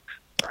brew.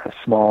 A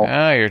small.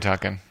 Oh, you're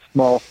talking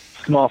small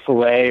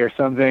fillet or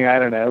something. I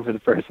don't know for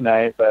the first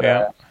night, but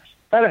I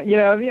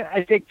don't.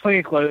 I take plenty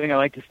of clothing. I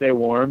like to stay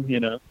warm.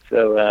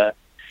 So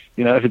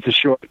if it's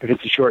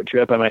a short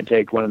trip, I might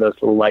take one of those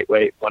little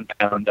lightweight 1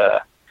 pound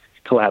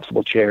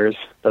collapsible chairs.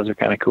 Those are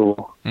kind of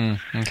cool.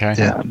 Okay.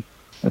 Yeah.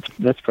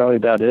 That's probably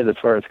about it as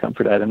far as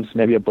comfort items.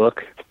 Maybe a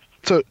book.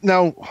 So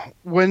now,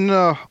 when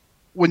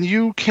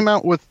you came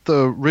out with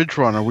the Ridge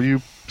Runner, were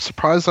you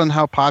surprised on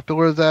how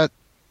popular that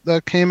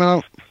came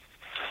out?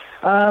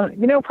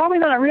 Probably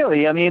not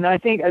really. I mean, I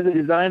think as a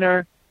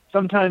designer,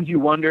 sometimes you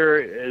wonder,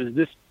 is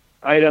this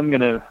item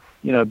going to,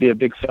 be a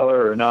big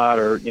seller or not?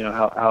 Or,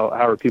 how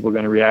are people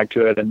going to react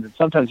to it? And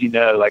sometimes,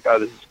 like, oh,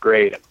 this is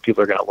great and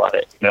people are going to love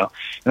it, And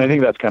I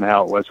think that's kind of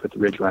how it was with the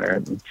Ridge Runner.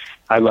 And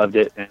I loved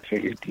it and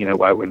figured,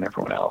 why wouldn't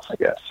everyone else, I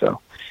guess. So,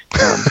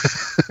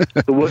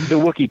 the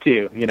Wookiee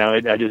too,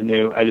 I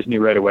just knew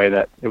right away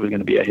that it was going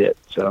to be a hit.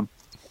 So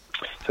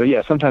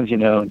yeah, sometimes,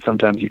 and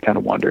sometimes you kind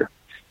of wonder,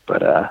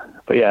 but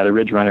yeah, the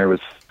Ridge Runner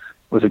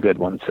was a good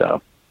one,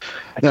 so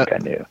I think I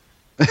knew.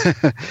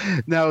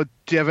 Now,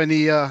 do you have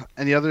any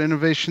other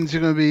innovations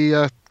you're going to be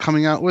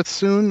coming out with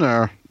soon,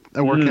 or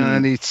working on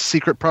any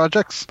secret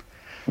projects?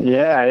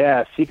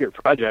 Yeah, secret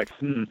projects.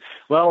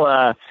 Well,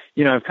 I've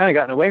kind of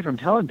gotten away from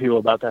telling people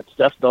about that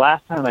stuff. The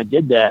last time I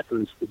did that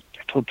I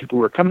told people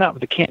we're coming out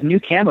with a new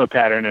camo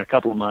pattern in a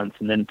couple of months,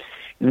 and then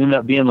it ended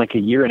up being like a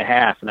year and a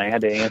half, and I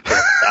had to answer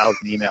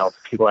 1,000 emails,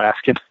 people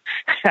asking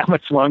how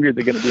much longer is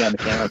it going to be on the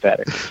camo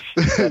pattern.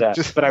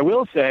 But I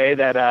will say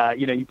that,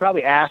 you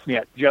probably asked me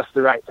at just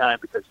the right time,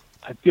 because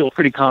I feel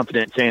pretty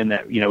confident saying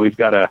that, we've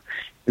got a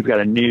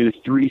new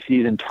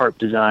 3-season tarp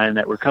design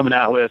that we're coming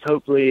out with,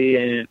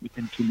 hopefully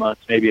within 2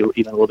 months, maybe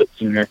even a little bit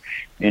sooner.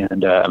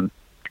 And,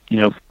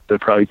 they're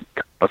probably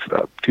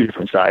about 2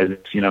 different sizes,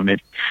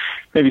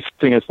 maybe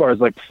something as far as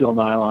like the steel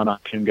nylon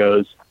option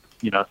goes,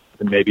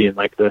 maybe in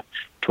like the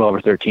 12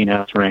 or 13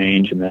 ounce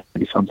range, and then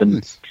maybe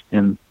something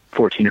in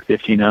 14 or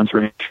 15 ounce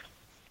range.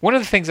 One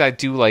of the things I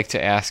do like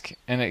to ask,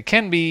 and it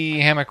can be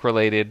hammock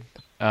related,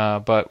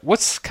 but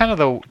what's kind of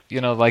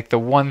the, like the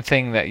one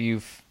thing that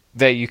you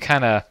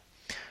kind of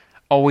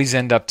always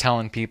end up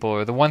telling people,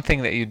 or the one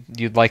thing that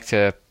you'd like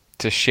to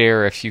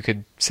share, if you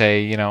could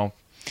say,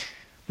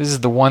 this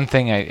is the one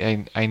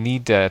thing I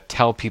need to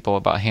tell people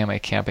about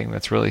hammock camping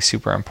that's really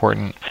super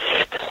important.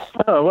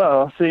 Oh,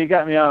 well, so you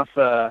got me off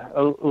a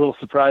little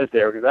surprised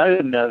there, because I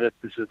didn't know that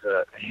this is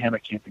a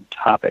hammock camping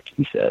topic.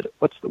 He said,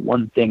 what's the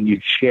one thing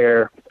you'd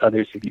share with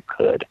others if you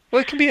could?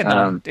 Well, it can be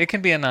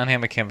a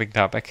non-hammock camping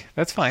topic.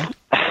 That's fine.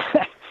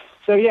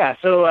 So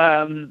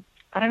I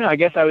don't know. I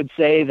guess I would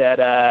say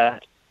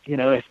that,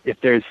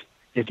 if there's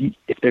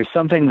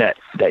something that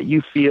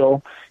you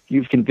feel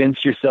you've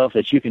convinced yourself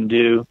that you can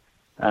do,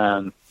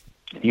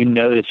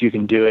 that you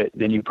can do it,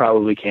 then you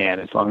probably can,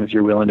 as long as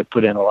you're willing to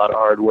put in a lot of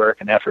hard work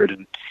and effort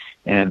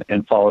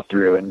and follow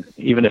through. And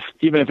even if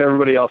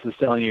everybody else is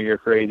telling you're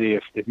crazy,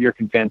 if you're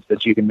convinced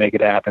that you can make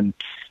it happen,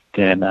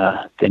 then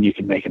you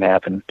can make it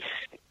happen.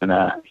 And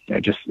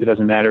it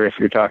doesn't matter if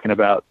you're talking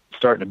about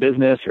starting a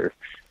business or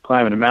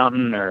climbing a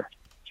mountain or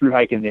through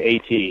hiking the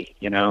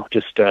AT.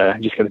 Just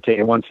got to take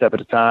it one step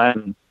at a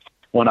time,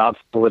 one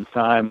obstacle at a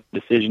time,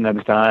 decision at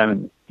a time,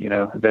 and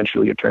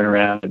eventually you'll turn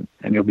around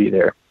and you'll be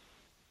there.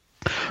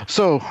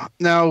 So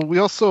now we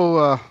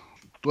also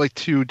like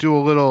to do a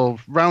little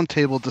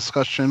roundtable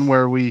discussion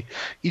where we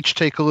each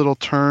take a little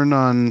turn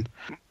on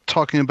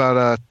talking about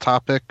a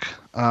topic.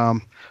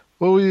 Well,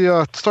 we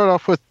start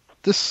off with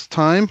this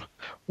time.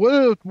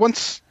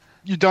 Once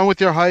you're done with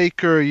your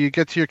hike or you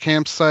get to your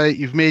campsite,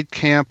 you've made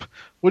camp,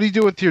 what do you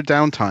do with your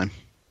downtime?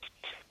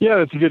 Yeah,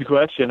 that's a good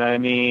question. I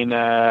mean,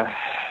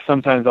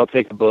 sometimes I'll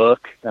take a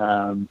book.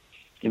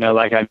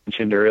 Like I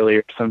mentioned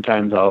earlier,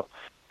 sometimes I'll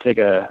take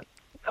a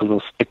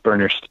little stick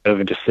burner stove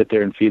and just sit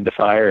there and feed the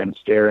fire and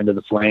stare into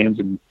the flames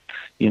and,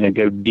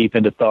 go deep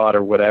into thought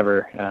or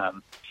whatever.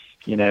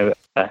 If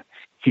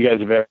you guys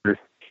have ever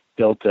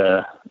built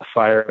a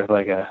fire with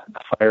like a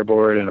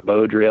fireboard and a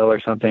bow drill or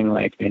something,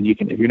 and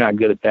if you're not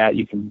good at that,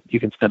 you can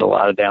spend a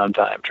lot of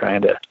downtime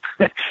trying to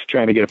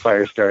get a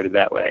fire started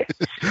that way.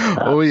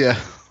 Oh yeah.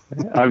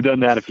 I've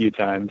done that a few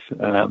times.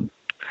 Yeah,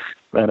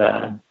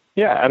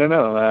 I don't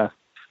know.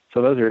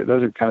 So those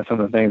are kind of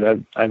some of the things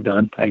I've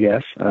done, I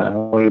guess.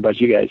 What about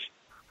you guys?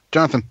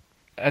 Jonathan?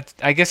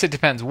 I guess it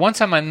depends.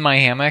 Once I'm in my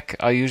hammock,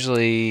 I'll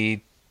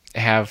usually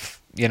have,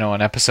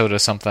 an episode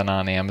of something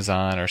on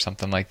Amazon or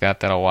something like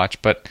that I'll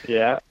watch. But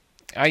yeah,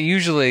 I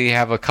usually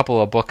have a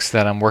couple of books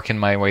that I'm working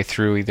my way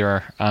through,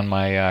 either on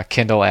my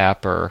Kindle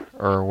app or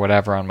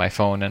whatever on my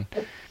phone. And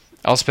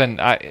I'll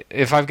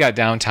if I've got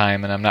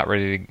downtime and I'm not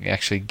ready to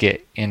actually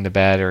get into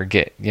bed or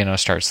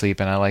start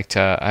sleeping, I like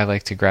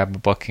to grab a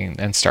book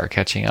and start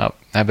catching up.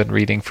 I've been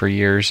reading for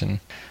years,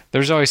 and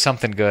there's always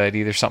something good,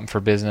 either something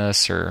for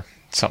business or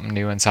something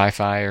new in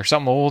sci-fi or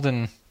something old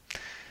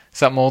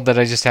that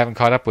I just haven't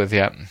caught up with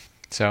yet.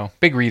 So,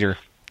 big reader.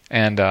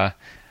 And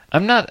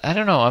I'm not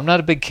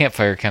a big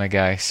campfire kind of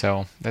guy,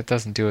 so that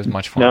doesn't do as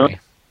much for me.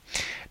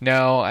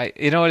 No,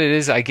 you know what it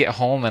is? I get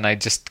home and I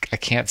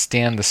can't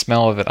stand the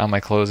smell of it on my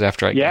clothes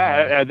after I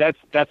get home.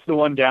 That's the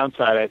one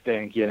downside, I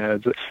think.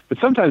 But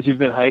sometimes you've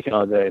been hiking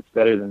all day. It's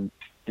better than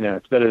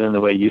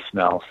the way you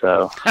smell.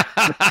 So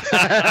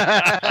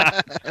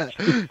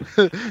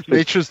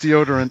nature's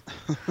deodorant.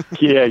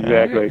 Yeah,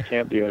 exactly.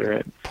 Camp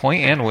deodorant.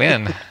 Point and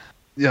win.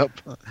 Yep.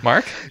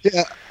 Mark?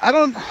 Yeah, I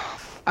don't know.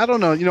 I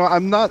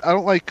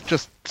don't like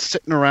just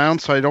sitting around,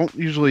 so I don't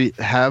usually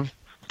have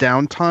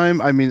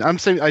downtime. I mean, I'm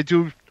saying I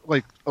do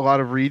like a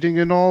lot of reading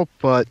and all,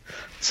 but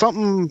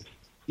something,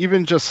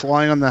 even just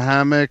lying on the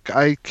hammock,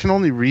 I can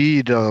only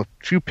read a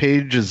few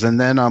pages and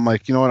then I'm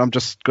like, you know what, I'm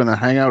just going to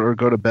hang out or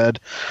go to bed.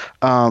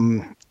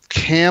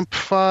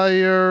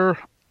 Campfire,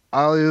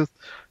 the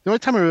only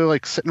time I really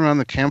like sitting around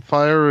the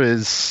campfire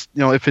is,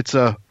 if it's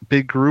a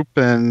big group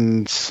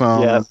and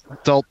some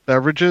adult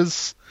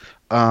beverages.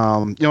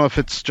 If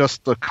it's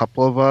just a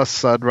couple of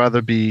us, I'd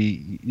rather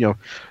be,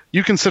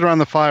 you can sit around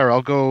the fire.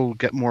 I'll go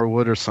get more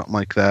wood or something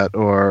like that,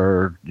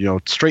 or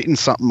straighten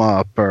something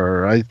up.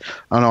 Or I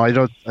don't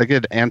know. I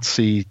get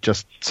antsy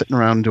just sitting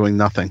around doing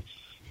nothing.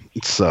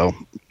 So,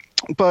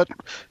 but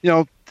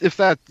if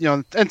that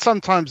and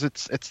sometimes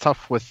it's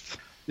tough with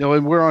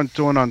when we're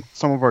doing on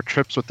some of our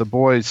trips with the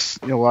boys.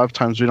 A lot of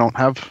times we don't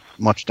have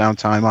much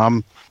downtime.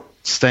 I'm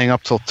staying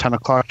up till 10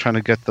 o'clock trying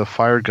to get the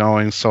fire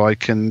going so I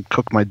can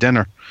cook my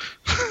dinner.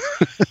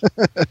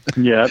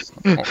 Yeah.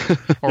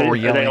 Or we're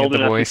yelling at the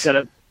boys.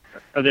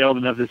 Are they old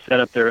enough to set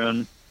up their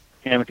own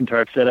hammock and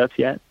tarp setups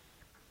yet?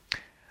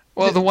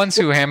 Well, the ones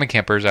who hammock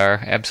campers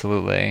are,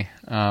 absolutely.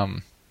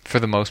 For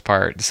the most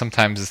part.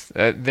 Sometimes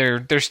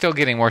they're still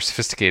getting more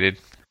sophisticated.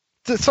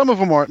 Some of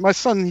them are. My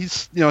son,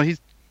 he's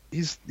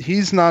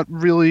not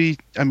really.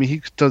 I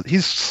mean,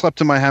 he's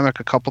slept in my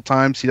hammock a couple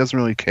times. He doesn't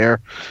really care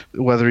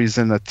whether he's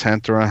in a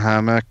tent or a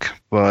hammock.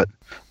 But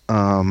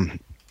I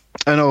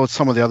know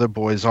some of the other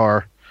boys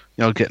are,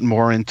 getting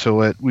more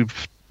into it.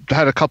 We've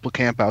had a couple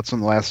campouts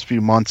in the last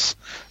few months,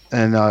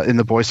 and in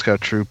the Boy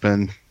Scout troop,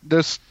 and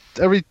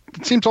it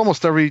seems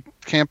almost every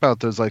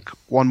campout there's like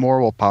one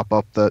more will pop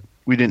up that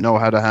we didn't know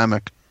had a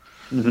hammock.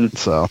 Mm-hmm.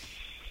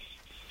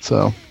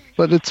 So,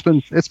 but it's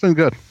been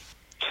good.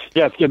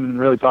 Yeah, it's getting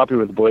really popular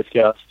with the Boy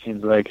Scouts. It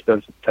seems like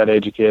that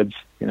age of kids,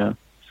 Yeah,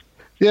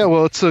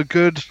 well, it's a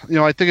good.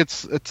 I think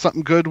it's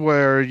something good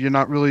where you're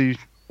not really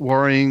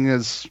worrying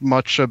as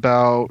much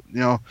about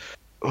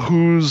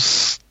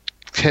who's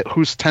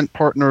tent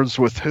partners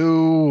with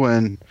who,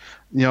 and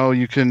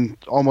you can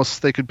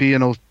almost they could be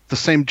in the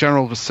same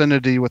general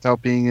vicinity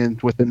without being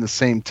within the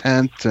same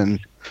tent, and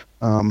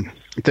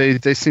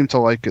they seem to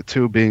like it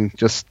too, being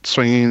just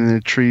swinging in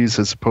the trees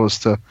as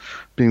opposed to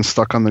being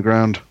stuck on the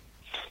ground.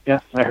 Yeah,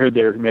 I heard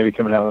they're maybe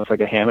coming out with like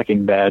a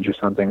hammocking badge or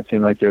something. It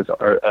seemed like there's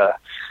a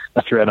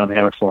thread on the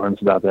hammock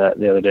forums about that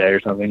the other day or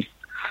something.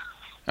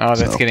 Oh,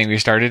 that's getting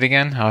restarted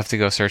again? I'll have to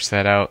go search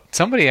that out.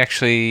 Somebody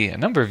actually, a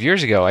number of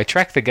years ago, I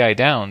tracked the guy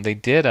down. They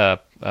did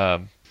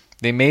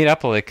they made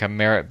up like a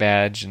merit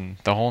badge and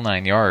the whole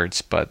 9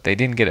 yards, but they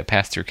didn't get it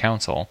passed through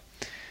council.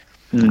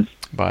 Mm.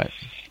 But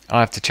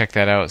I'll have to check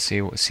that out,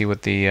 see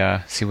what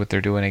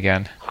they're doing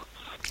again.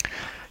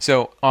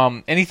 So,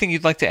 anything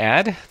you'd like to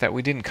add that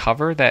we didn't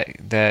cover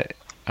that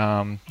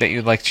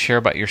you'd like to share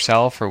about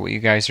yourself or what you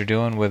guys are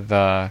doing with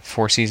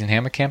 4-season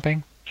hammock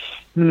camping?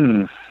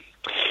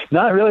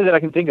 Not really that I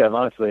can think of,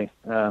 honestly.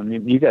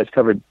 You guys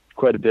covered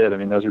quite a bit. I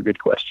mean, those are good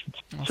questions.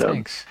 Well,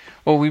 thanks.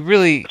 Well, we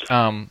really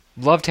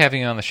loved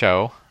having you on the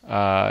show.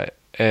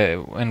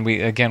 And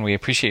we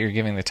appreciate your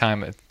giving the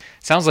time. It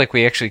sounds like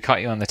we actually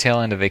caught you on the tail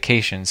end of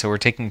vacation, so we're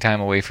taking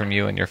time away from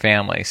you and your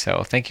family.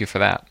 So thank you for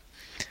that.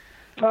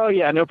 Oh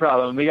yeah, no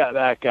problem. We got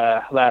back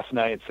last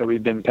night, so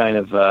we've been kind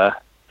of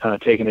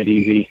taking it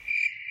easy.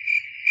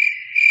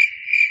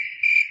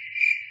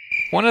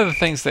 One of the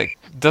things that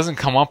doesn't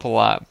come up a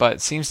lot,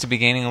 but seems to be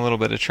gaining a little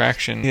bit of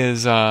traction,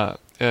 is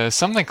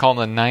something called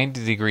a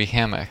 90-degree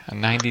hammock. A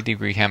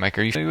 90-degree hammock.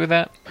 Are you familiar with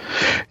that?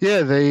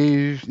 Yeah,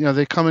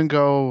 they come and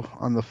go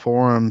on the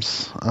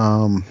forums.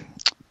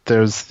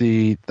 There's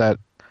the Amok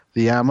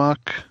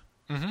hammock.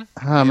 hammock.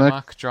 The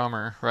Amok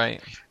drummer,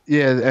 right?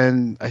 Yeah,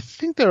 and I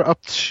think they're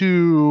up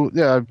to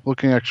I'm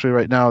looking actually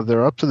right now.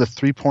 They're up to the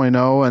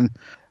 3.0, and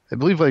I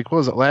believe what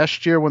was it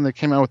last year when they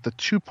came out with the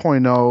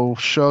 2.0?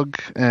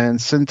 Shug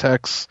and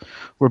Syntax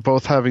were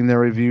both having their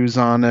reviews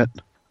on it.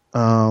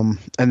 And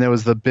there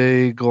was the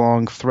big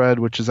long thread,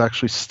 which is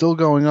actually still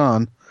going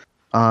on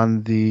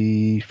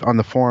the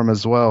forum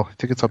as well. I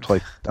think it's up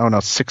to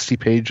 60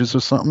 pages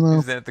or something though.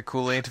 Is that the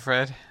Kool-Aid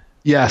thread?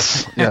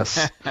 Yes.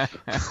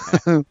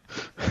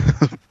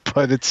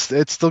 But it's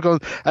still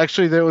going.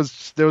 Actually, there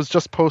was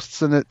just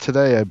posts in it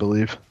today, I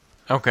believe.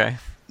 Okay.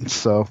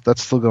 So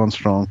that's still going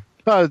strong.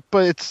 But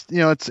it's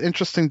it's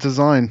interesting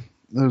design.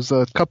 There's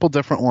a couple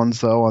different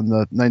ones though on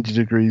the 90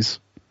 degrees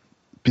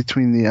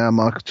between the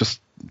Amok.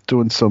 Just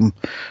doing some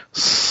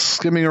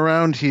skimming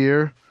around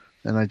here,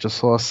 and I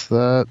just lost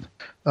that.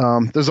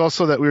 There's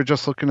also that we were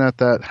just looking at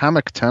that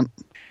hammock tent.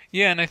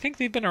 Yeah, and I think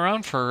they've been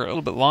around for a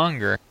little bit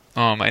longer.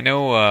 I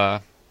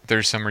know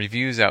there's some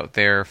reviews out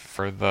there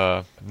for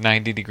the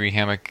 90-degree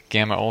hammock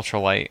Gamma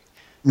Ultralight.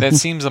 That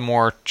seems a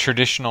more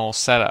traditional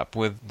setup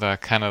with the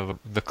kind of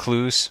the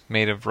clues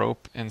made of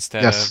rope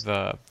instead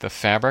of the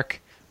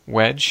fabric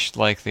wedge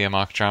like the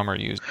Amok drummer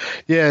used.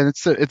 Yeah, and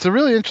it's a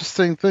really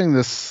interesting thing,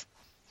 this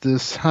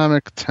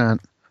hammock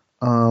tent.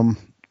 I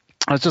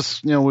was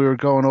just we were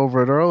going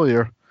over it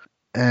earlier,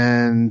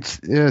 and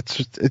yeah,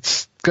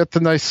 it's got the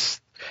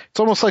nice. It's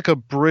almost like a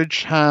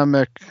bridge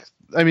hammock.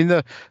 I mean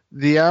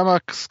the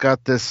Amok's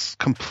got this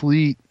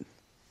complete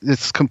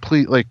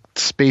like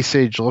space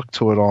age look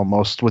to it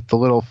almost, with the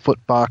little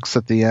foot box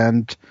at the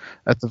end,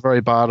 at the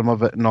very bottom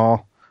of it and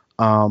all.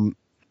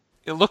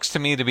 It looks to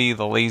me to be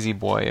the lazy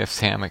boy of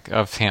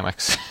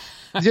hammocks.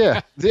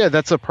 yeah,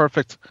 that's a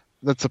perfect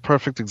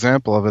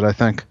example of it, I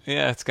think.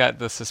 Yeah, it's got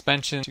the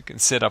suspension. You can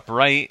sit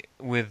upright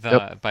with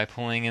by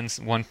pulling in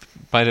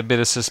a bit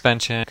of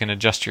suspension. You can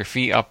adjust your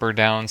feet up or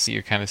down so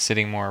you're kind of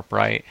sitting more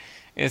upright.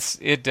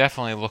 It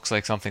definitely looks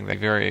like something that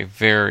very,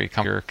 very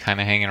comfortable. You're kind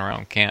of hanging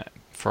around camp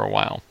for a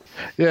while.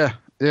 Yeah,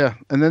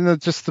 and then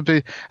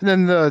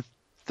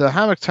the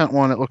hammock tent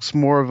one, it looks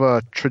more of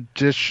a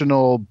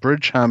traditional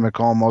bridge hammock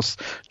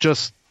almost,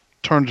 just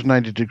turned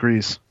 90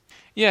 degrees.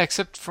 Yeah,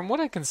 except from what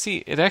I can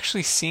see, it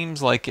actually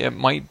seems like it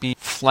might be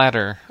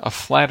a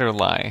flatter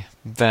lie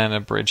than a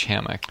bridge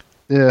hammock.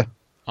 Yeah.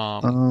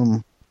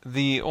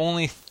 The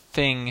only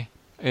thing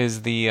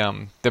is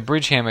the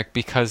bridge hammock,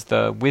 because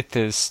the width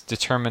is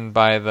determined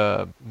by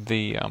the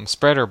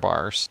spreader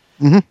bars.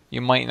 Mm-hmm. You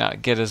might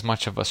not get as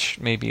much of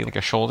maybe like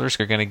a shoulder. So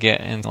you're going to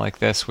get in like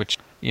this, which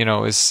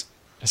is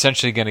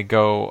essentially going to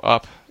go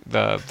up.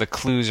 The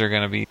clues are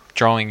going to be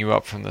drawing you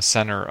up from the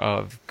center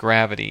of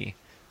gravity.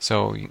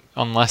 So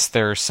unless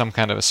there's some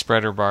kind of a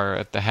spreader bar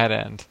at the head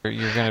end,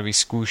 you're going to be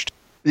squooshed.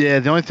 Yeah,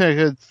 the only thing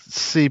I could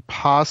see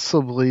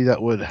possibly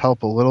that would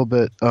help a little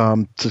bit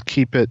to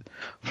keep it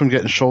from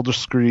getting shoulder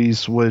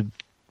squeeze I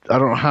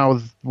don't know how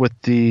with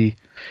the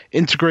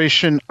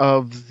integration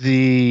of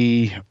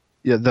the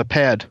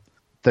pad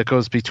that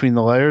goes between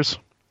the layers.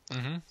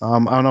 Mm-hmm.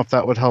 I don't know if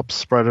that would help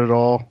spread it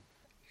all.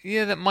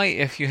 Yeah, that might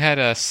if you had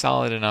a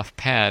solid enough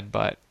pad,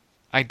 but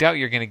I doubt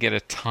you're going to get a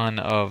ton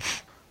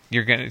of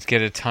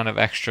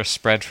extra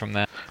spread from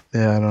that.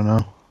 Yeah, I don't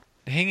know.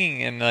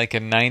 Hanging in like a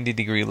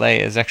 90-degree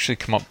lay has actually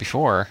come up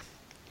before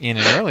in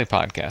an early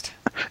podcast.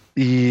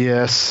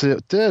 Yes,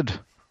 it did.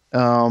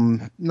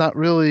 Not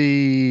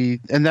really,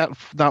 and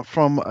not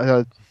from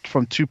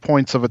 2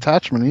 points of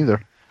attachment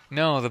either.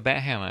 No, the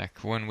bat hammock,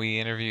 when we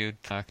interviewed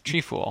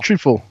Treefool.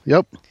 Treefool,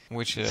 yep.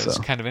 Which is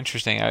kind of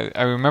interesting.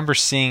 I remember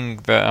seeing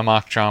the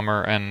Amok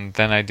drummer, and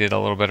then I did a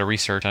little bit of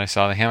research, and I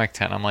saw the hammock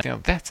tent. I'm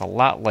like, that's a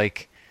lot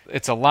like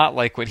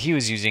what he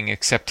was using,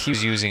 except he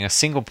was using a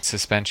single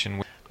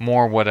suspension,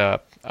 more what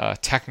a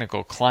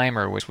technical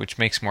climber, which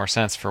makes more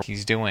sense for what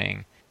he's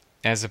doing,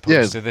 as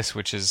opposed to this,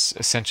 which is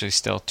essentially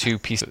still two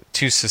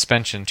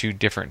suspension, two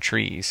different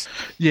trees.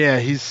 Yeah,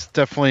 he's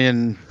definitely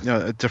in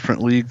a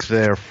different league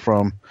there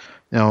from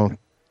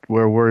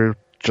where we're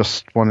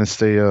just want to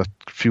stay a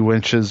few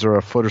inches or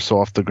a foot or so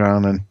off the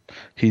ground, and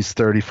he's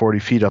 30, 40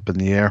 feet up in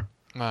the air.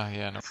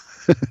 Yeah, no.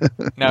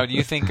 Now, do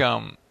you think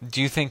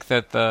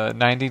that the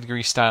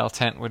 90-degree style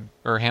tent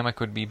or hammock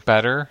would be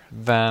better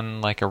than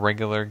like a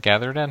regular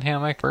gathered end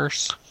hammock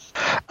first?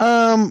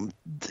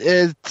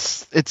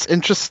 It's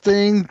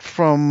interesting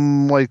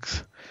from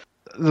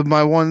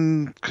my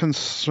one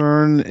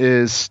concern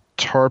is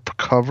tarp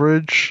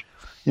coverage.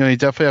 You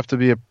definitely have to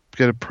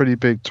get a pretty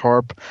big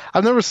tarp.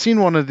 I've never seen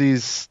one of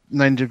these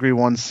 90-degree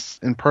ones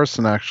in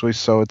person, actually,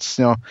 so it's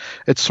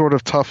it's sort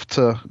of tough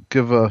to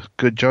give a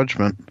good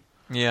judgment.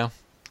 Yeah.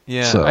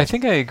 So. I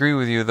think I agree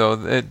with you,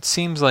 though. It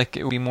seems like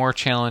it would be more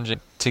challenging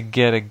to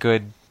get a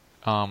good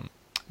patenting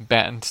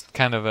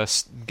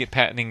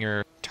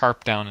your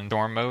tarp down in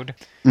storm mode.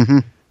 Mm-hmm.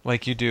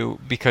 Like you do,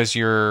 because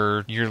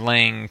you're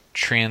laying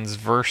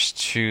transverse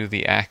to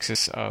the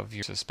axis of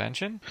your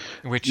suspension,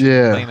 which in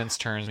layman's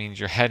terms means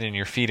your head and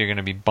your feet are going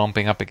to be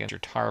bumping up against your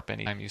tarp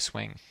anytime you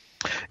swing.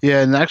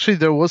 Yeah, and actually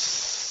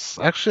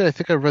I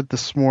think I read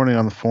this morning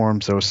on the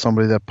forums, there was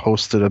somebody that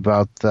posted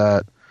about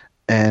that,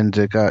 and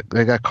they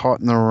got caught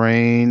in the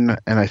rain,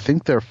 and I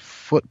think their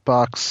foot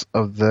box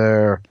of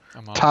their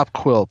top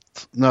quilt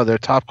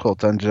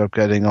ended up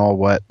getting all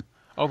wet.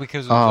 Oh,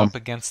 because it was up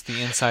against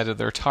the inside of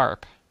their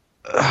tarp.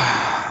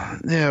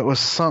 Yeah, it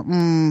was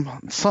something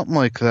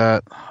like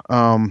that,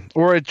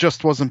 or it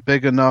just wasn't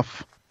big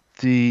enough.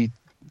 The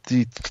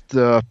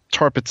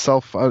tarp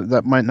itself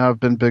that might not have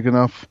been big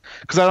enough,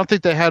 because I don't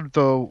think they had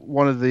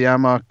one of the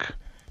Amok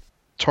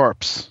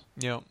tarps.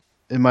 Yep.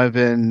 It might have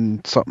been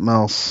something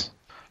else.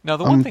 Now,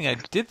 the one thing I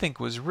did think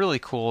was really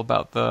cool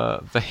about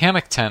the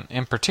hammock tent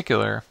in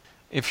particular,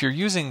 if you're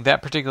using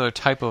that particular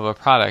type of a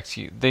product,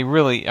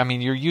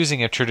 you're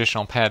using a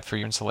traditional pad for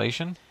your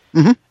insulation.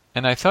 Mm-hmm.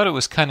 And I thought it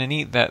was kind of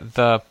neat that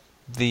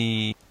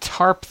the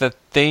tarp that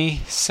they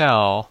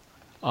sell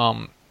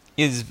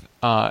is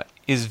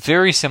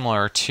very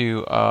similar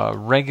to a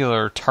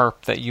regular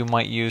tarp that you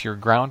might use your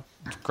ground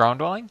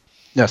dwelling.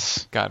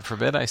 Yes. God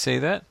forbid I say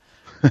that.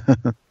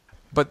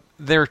 But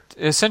they're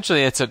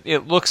essentially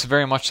it looks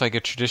very much like a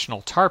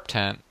traditional tarp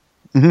tent,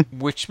 mm-hmm.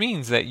 which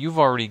means that you've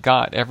already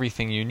got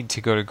everything you need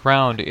to go to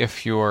ground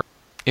if you're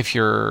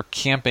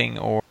camping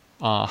or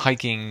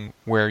hiking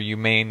where you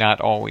may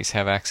not always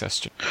have access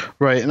to.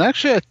 Right, and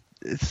actually,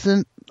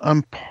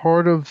 I'm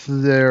part of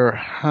their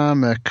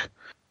hammock.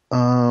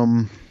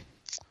 One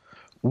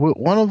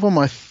of them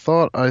I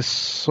thought I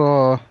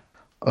saw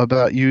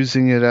about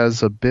using it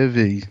as a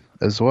bivy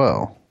as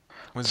well.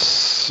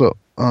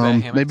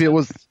 Maybe it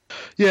was,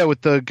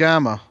 with the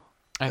Gamma.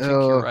 I think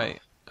you're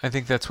right. I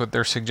think that's what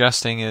they're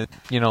suggesting is,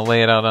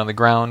 lay it out on the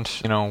ground,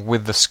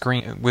 with the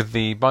screen, with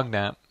the bug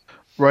net.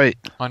 Right.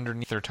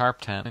 Underneath their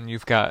tarp tent, and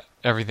you've got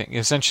everything.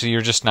 Essentially,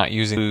 you're just not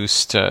using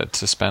loose to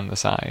suspend the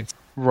sides.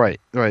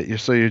 Right.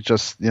 So you're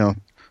just,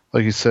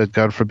 like you said,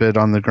 God forbid,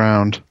 on the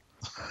ground.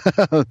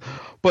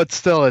 But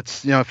still,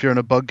 it's, if you're in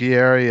a buggy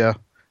area,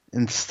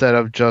 instead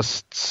of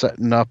just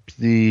setting up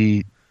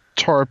the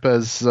tarp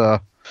as,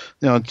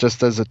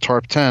 just as a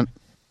tarp tent,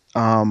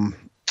 and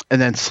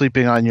then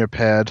sleeping on your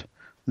pad,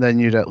 then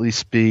you'd at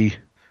least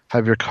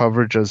have your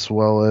coverage as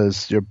well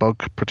as your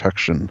bug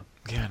protection.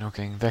 Yeah, no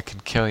kidding. That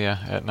could kill you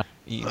at night.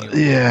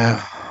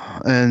 Yeah,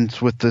 and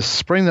with the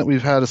spring that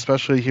we've had,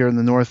 especially here in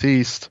the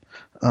Northeast,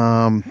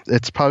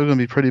 it's probably going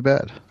to be pretty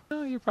bad.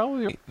 No, you're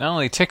probably right. Not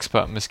only ticks,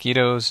 but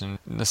mosquitoes, and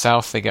in the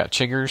South they got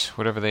chiggers,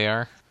 whatever they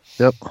are.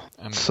 Yep.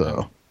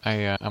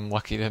 I'm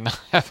lucky to not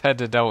have had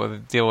to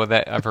deal with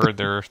that. I've heard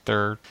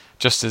they're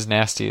just as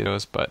nasty as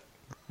those, but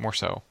more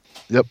so.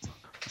 Yep.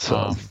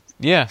 So.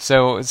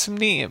 So it's some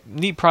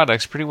neat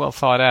products, pretty well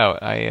thought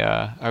out.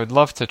 I would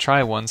love to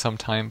try one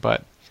sometime,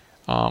 but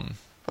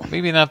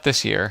maybe not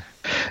this year.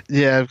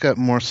 Yeah, I've got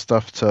more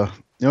stuff to.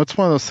 It's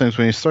one of those things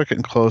when you start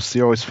getting close,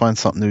 you always find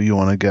something new you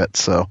want to get.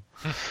 So.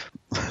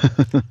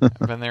 I've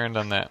been there and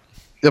done that.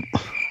 Yep.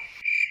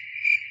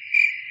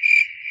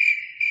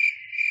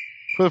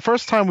 For the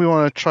first time we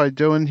want to try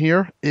doing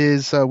here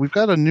is we've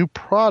got a new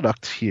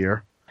product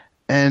here,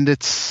 and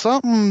it's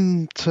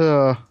something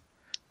to,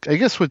 I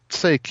guess would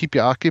say, keep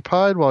you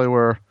occupied while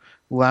we're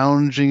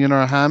lounging in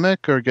our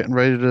hammock or getting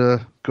ready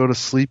to go to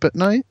sleep at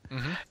night.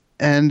 Mm-hmm.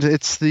 And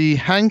it's the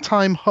Hang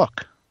Time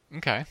Hook.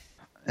 Okay.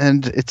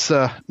 And it's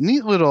a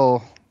neat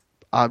little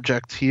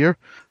object here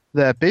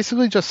that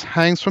basically just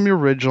hangs from your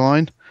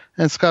ridgeline,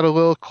 and it's got a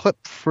little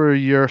clip for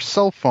your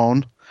cell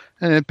phone,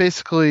 and it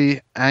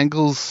basically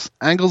angles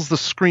the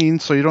screen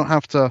so you don't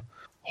have to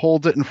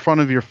hold it in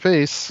front of your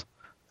face,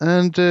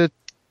 and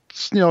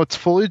it's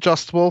fully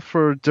adjustable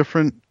for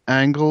different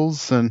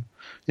angles, and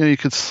you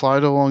could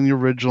slide along your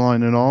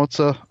ridgeline and all.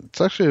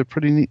 It's actually a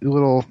pretty neat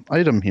little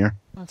item here.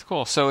 That's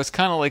cool. So it's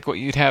kind of like what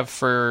you'd have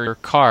for your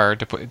car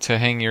to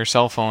hang your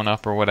cell phone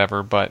up or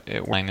whatever, but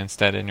it will hang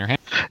instead in your hand.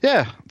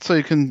 Yeah, so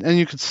you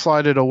could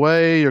slide it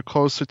away. You're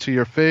closer to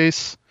your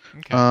face.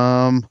 Okay.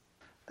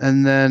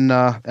 And then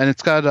and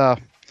it's got a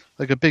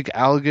big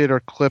alligator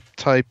clip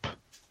type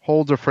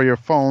holder for your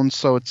phone.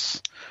 So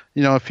it's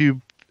if you're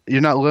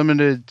not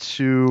limited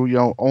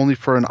to only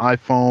for an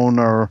iPhone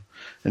or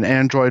an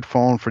Android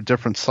phone for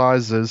different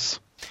sizes.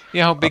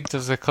 Yeah, how big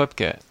does the clip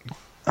get?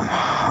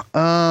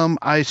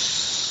 I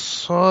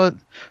saw it,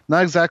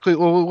 not exactly.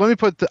 Well, let me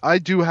put I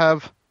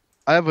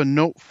have a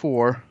Note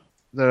 4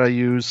 that I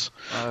use.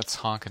 Oh, that's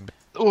honking.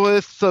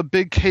 With a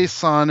big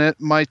case on it.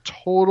 My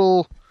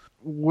total,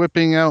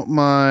 whipping out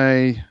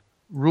my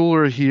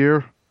ruler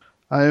here,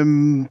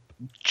 I'm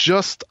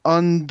just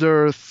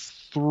under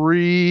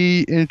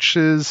 3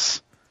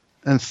 inches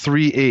and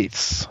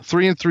 3/8,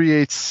 3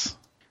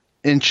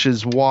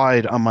 inches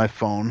wide on my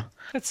phone.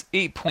 That's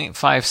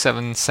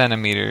 8.57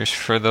 centimeters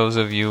for those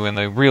of you in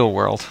the real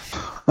world.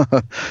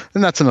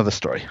 And that's another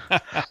story.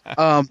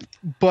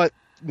 But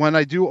when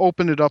I do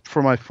open it up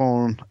for my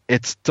phone,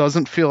 it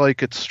doesn't feel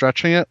like it's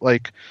stretching it.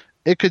 Like,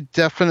 it could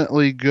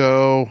definitely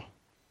go,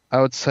 I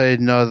would say,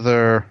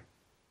 another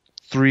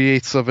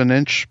 3/8 of an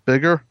inch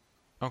bigger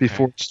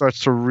before it starts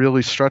to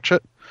really stretch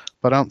it.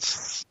 But I don't.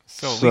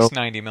 So at least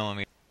 90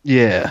 millimeters.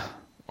 Yeah.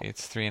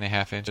 It's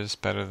 3.5 inches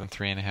better than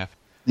 3.5.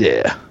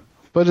 Yeah.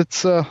 But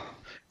it's a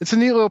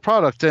neat little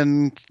product,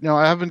 and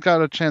I haven't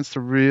got a chance to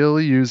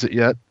really use it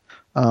yet.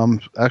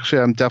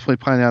 Actually, I'm definitely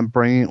planning on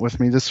bringing it with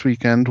me this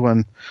weekend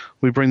when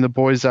we bring the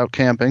boys out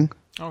camping.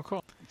 Oh,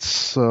 cool.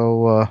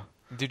 So,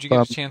 did you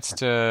get a chance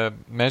to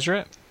measure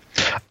it?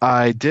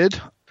 I did.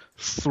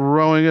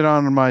 Throwing it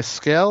on my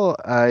scale,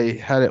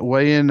 I had it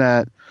weigh in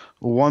at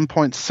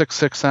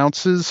 1.66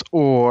 ounces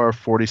or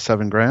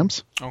 47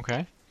 grams.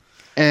 Okay.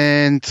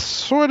 And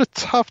sort of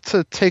tough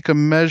to take a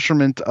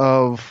measurement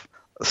of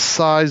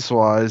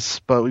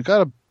size-wise, but we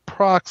got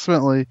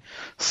approximately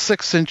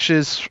 6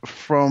 inches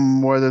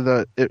from where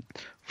the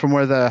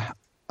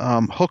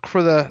hook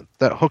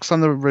that hooks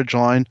on the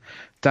ridgeline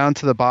down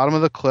to the bottom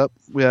of the clip.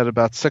 We had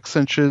about 6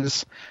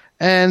 inches,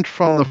 and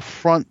from the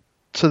front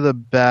to the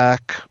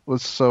back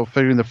so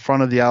figuring the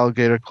front of the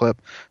alligator clip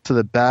to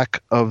the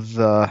back of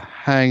the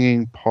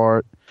hanging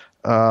part,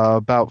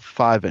 about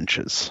 5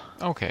 inches.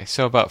 Okay,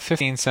 so about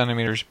 15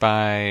 centimeters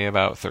by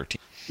about 13.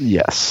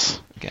 Yes.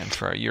 Again,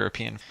 for our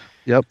European.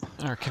 Yep.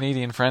 Our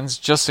Canadian friends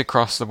just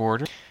across the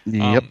border.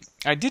 Yep.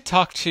 I did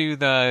talk to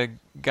the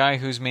guy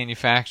who's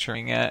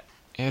manufacturing it.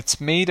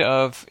 It's made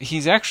of...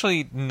 He's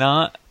actually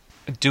not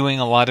doing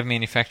a lot of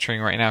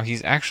manufacturing right now.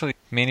 He's actually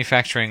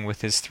manufacturing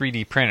with his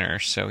 3D printer,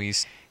 so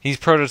he's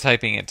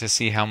prototyping it to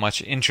see how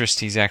much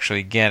interest he's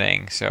actually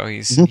getting. So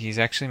he's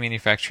actually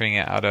manufacturing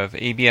it out of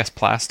ABS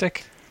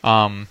plastic,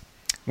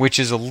 which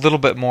is a little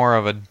bit more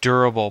of a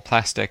durable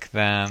plastic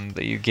than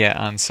that you get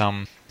on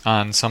some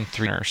 3D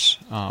printers.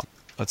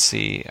 Let's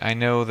see. I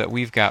know that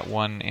we've got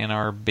one in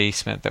our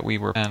basement that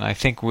and I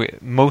think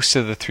most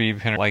of the 3D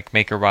printer like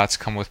MakerBots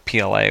come with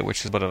PLA, which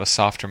is a bit of a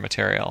softer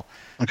material.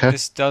 Okay.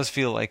 This does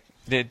feel like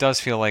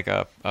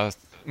a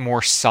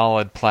more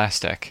solid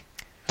plastic.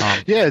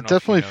 Yeah, it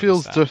definitely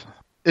feels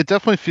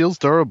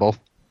durable.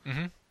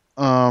 Mm-hmm.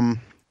 I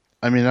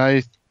mean,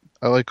 I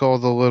like all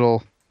the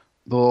little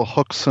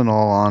hooks and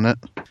all on it.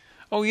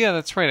 Oh yeah,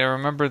 that's right. I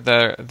remember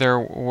there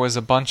was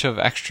a bunch of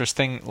extra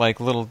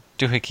like little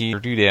doohickey or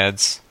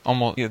doodads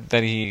almost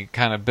that he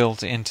kind of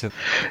built into.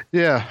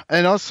 Yeah,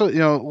 and also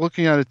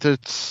looking at it,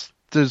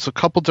 there's a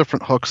couple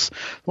different hooks.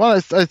 One I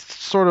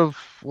sort of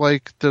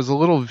like. There's a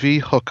little V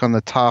hook on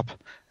the top,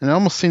 and it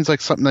almost seems like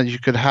something that you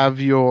could have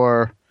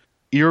your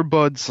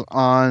earbuds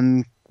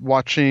on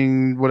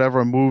watching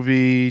whatever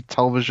movie,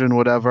 television,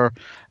 whatever,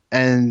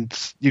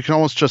 and you can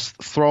almost just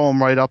throw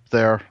them right up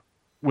there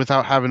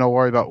without having to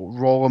worry about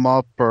roll them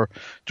up or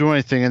do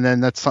anything, and then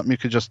that's something you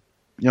could just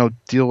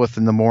deal with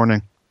in the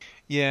morning.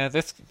 Yeah,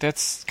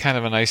 that's kind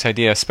of a nice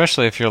idea,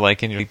 especially if you're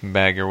like in your sleeping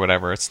bag or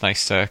whatever. It's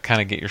nice to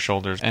kind of get your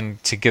shoulders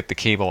and to get the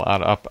cable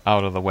out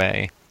of the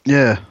way.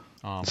 Yeah.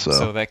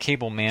 So that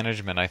cable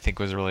management, I think,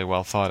 was really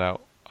well thought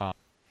out.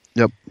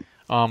 Yep.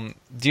 Do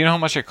you know how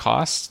much it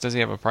costs? Does he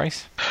have a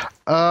price?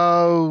 We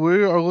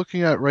are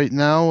looking at right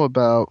now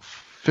about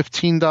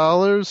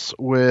 $15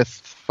 with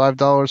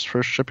 $5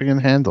 for shipping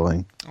and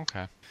handling.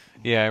 Okay.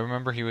 Yeah, I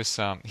remember he was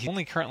he's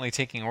only currently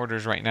taking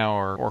orders right now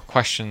or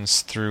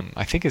questions through,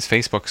 I think, his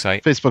Facebook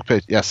site. Facebook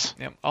page, yes.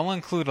 Yep. I'll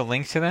include a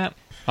link to that.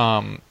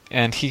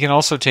 And he can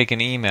also take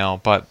an email,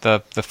 but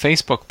the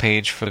Facebook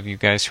page for you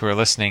guys who are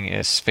listening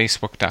is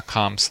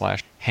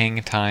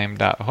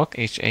facebook.com/hangtime.hook,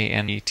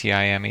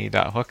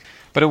 HANETIME.hook.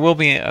 But there will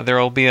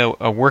be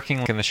a working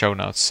link in the show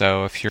notes.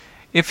 So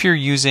if you're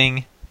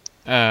using,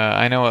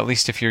 I know at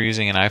least if you're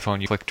using an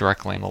iPhone, you click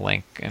directly on the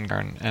link and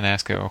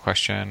ask a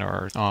question,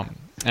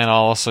 and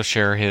I'll also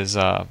share his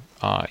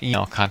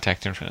email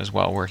contact information as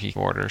well, where he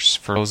orders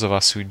for those of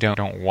us who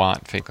don't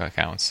want fake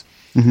accounts.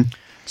 Mm-hmm.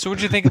 So what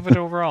did you think of it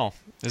overall?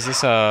 Was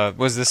this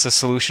a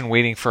solution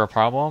waiting for a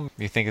problem?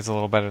 You think it's a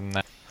little better than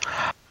that?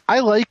 I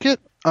like it.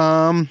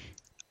 I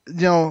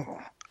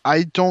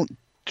don't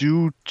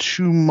do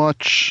too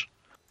much.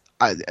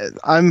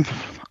 I'm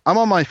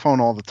on my phone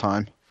all the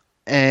time,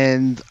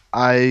 and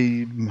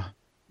I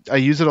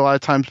use it a lot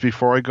of times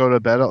before I go to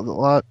bed a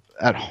lot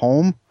at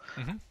home.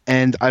 Mm-hmm.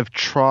 And I've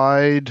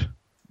tried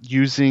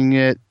using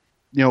it,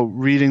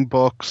 reading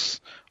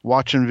books,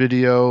 watching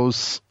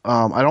videos.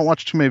 I don't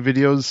watch too many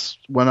videos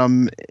when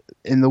I'm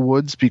in the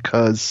woods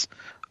because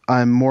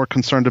I'm more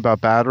concerned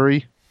about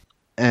battery.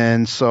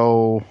 And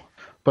so,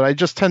 but I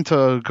just tend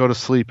to go to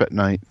sleep at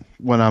night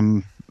when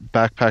I'm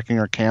backpacking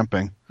or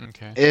camping.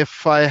 Okay.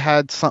 If I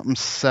had something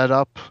set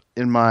up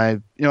in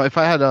my,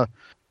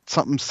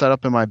 something set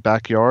up in my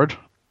backyard,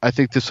 I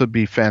think this would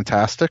be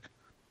fantastic.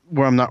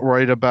 where I'm not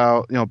worried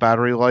about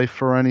battery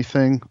life or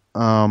anything,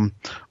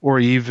 or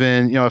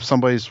even if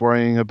somebody's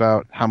worrying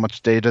about how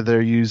much data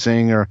they're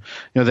using, or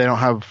they don't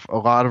have a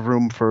lot of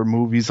room for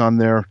movies on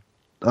their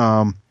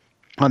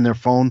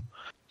phone,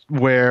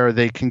 where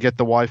they can get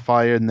the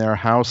Wi-Fi in their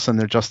house and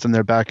they're just in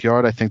their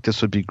backyard. I think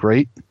this would be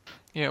great.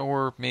 Yeah,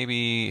 or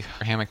maybe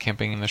hammock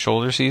camping in the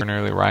shoulder seat, an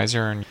early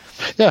riser, and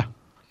yeah.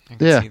 I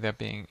could see that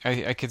being.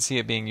 I could see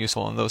it being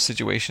useful in those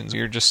situations.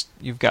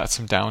 You've got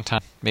some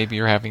downtime. Maybe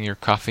you're having your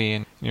coffee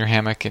in your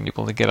hammock and you're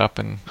able to get up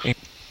and.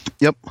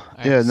 Yep.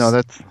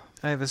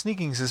 I have a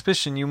sneaking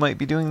suspicion you might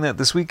be doing that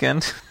this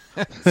weekend,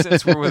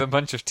 since we're with a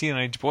bunch of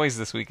teenage boys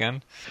this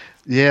weekend.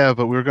 Yeah,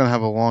 but we're going to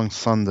have a long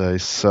Sunday,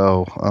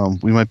 so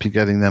we might be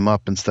getting them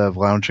up instead of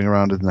lounging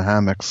around in the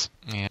hammocks.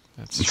 Yeah,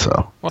 that's true.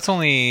 So. Well, it's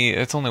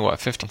only what,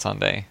 15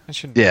 Sunday. That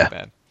shouldn't be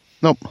bad.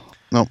 Nope.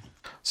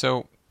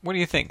 So. What do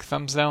you think?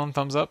 Thumbs down,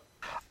 thumbs up?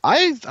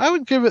 I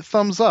would give it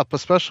thumbs up,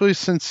 especially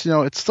since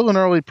it's still an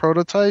early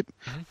prototype.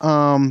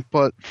 Mm-hmm.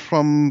 But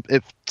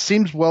it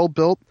seems well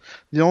built.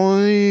 The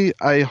only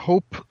I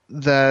hope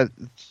that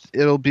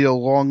it'll be a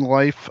long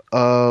life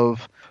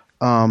of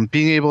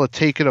being able to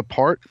take it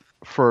apart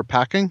for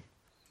packing.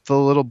 The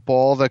little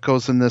ball that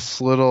goes in this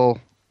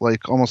little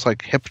almost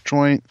like hip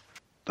joint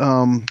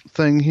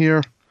thing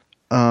here.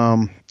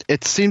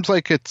 It seems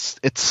like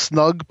it's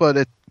snug,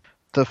 but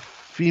the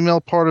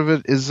female part of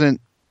it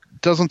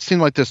doesn't seem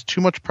like there's too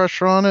much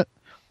pressure on it.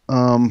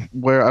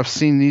 Where I've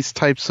seen these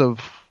types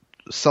of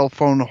cell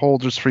phone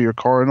holders for your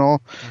car and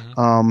all,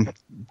 mm-hmm.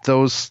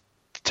 Those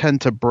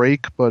tend to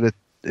break, but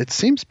it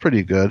seems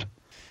pretty good.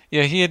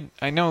 Yeah,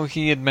 I know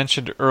he had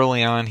mentioned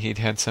early on he'd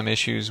had some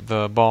issues with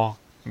the ball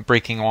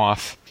breaking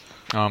off.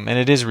 And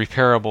it is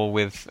repairable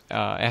with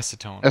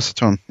acetone.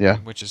 Acetone, yeah.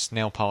 Which is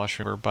nail polish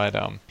remover, but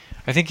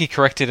I think he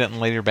corrected it in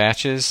later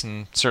batches,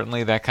 and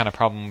certainly that kind of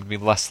problem would be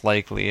less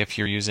likely if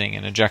you're using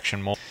an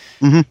injection mold.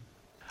 Mm-hmm.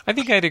 I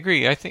think I'd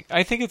agree. I think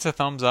it's a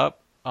thumbs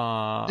up.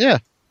 Yeah.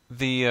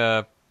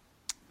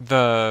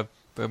 The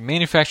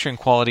manufacturing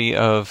quality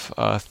of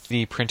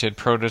the printed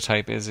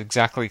prototype is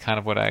exactly kind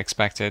of what I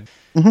expected.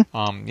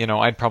 Mm-hmm.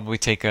 I'd probably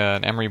take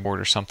an emery board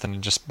or something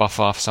and just buff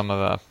off some of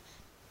the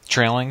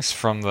trailings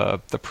from the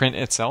print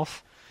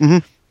itself.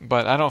 Mm-hmm.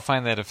 But I don't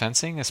find that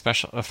offensive,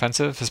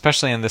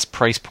 especially in this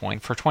price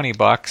point for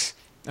 $20.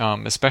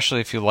 Especially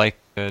if you like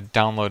to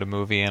download a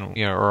movie and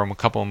or a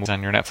couple of movies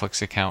on your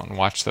Netflix account and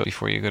watch those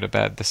before you go to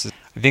bed.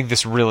 I think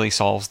this really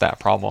solves that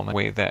problem in a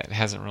way that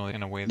hasn't really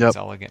in a way that's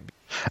elegant.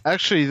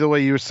 Actually, the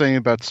way you were saying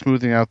about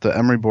smoothing out the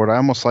emery board, I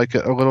almost like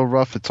it a little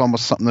rough. It's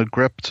almost something to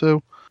grip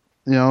to,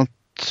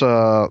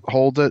 to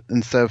hold it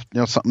instead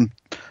of something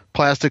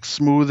plastic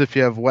smooth. If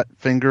you have wet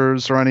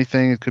fingers or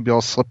anything, it could be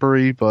all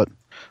slippery. But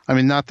I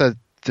mean, not that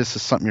this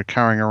is something you're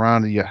carrying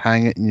around and you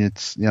hang it and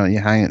you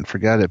hang it and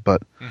forget it.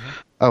 But mm-hmm.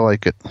 I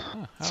like it.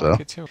 I like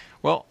it too.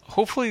 Well,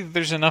 hopefully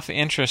there's enough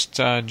interest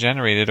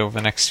generated over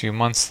the next few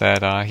months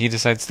that he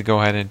decides to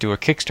go ahead and do a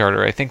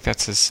Kickstarter. I think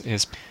that's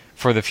his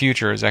for the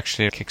future is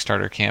actually a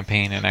Kickstarter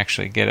campaign and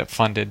actually get it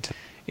funded.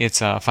 It's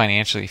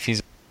financially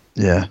feasible.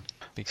 Yeah.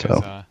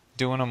 Because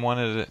doing them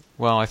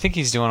I think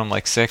he's doing them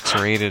like 6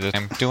 or 8 at a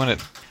time. Doing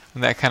it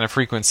in that kind of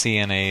frequency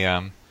in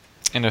a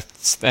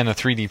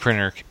 3D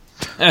printer.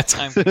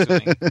 Time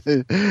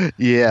consuming.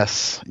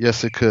 Yes,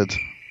 it could.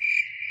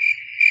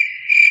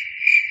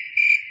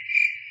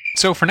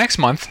 So for next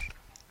month,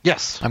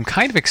 yes, I'm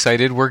kind of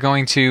excited. We're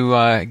going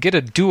to get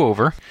a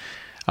do-over.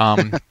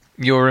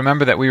 You'll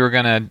remember that we were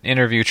going to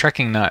interview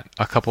Trekking Nut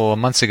a couple of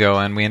months ago,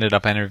 and we ended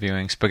up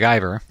interviewing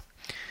Spaguyver.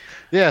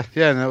 Yeah,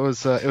 and it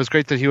was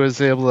great that he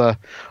was able to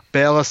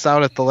bail us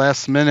out at the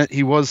last minute.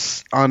 He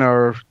was on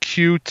our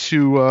queue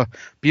to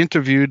be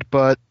interviewed,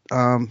 but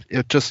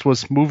it just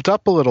was moved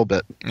up a little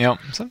bit. Yep,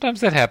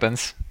 sometimes that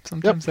happens.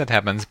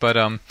 But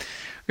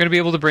we're going to be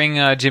able to bring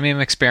Jimmy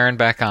McSparron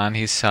back on.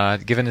 He's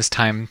given his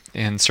time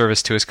in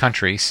service to his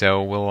country,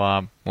 so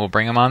we'll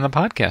bring him on the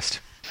podcast.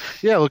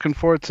 Yeah, looking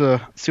forward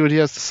to see what he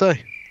has to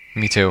say.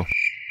 Me too.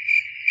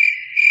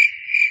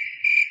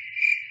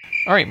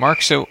 All right,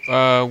 Mark, so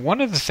one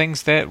of the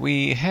things that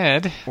we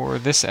had for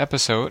this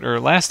episode,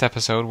 or last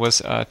episode,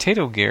 was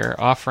Tato Gear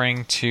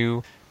offering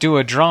to do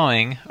a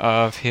drawing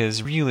of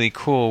his really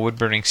cool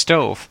wood-burning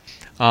stove.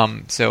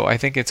 So I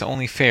think it's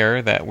only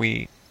fair that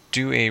we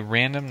do a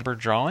random number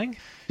drawing.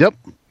 Yep.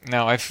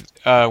 Now,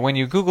 when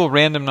you Google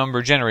random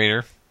number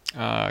generator,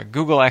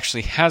 Google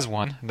actually has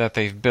one that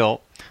they've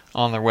built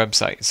on their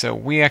website. So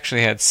we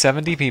actually had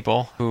 70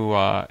 people who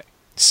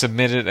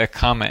submitted a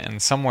comment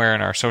and somewhere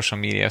in our social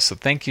media. So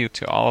thank you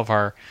to all of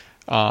our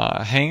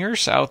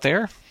hangers out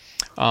there.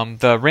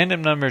 The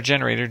random number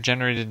generator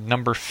generated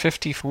number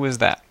 50. Who is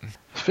that?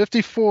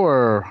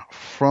 54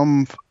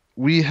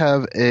 we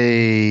have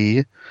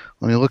let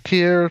me look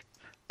here,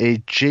 a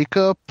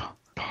Jacob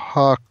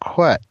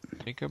Paquette.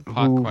 Jacob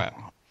Paquette.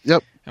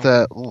 Yep.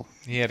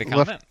 He had a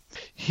comment?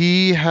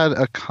 He had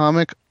a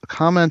comment,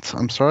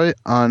 on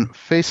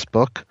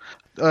Facebook.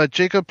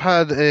 Jacob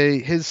had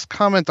his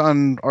comment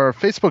on our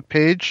Facebook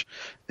page.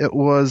 It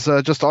was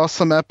just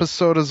awesome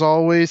episode as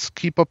always.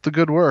 Keep up the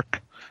good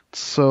work.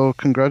 So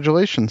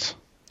congratulations.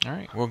 All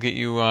right, we'll get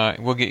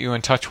you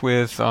in touch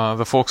with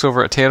the folks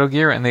over at Tato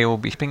Gear, and they will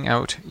be shipping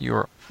out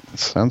your.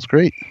 Sounds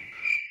great.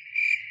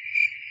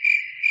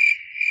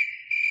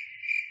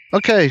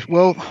 Okay,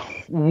 well,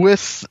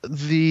 with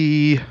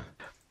the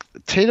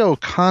Tato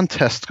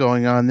contest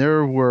going on,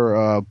 there were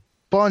a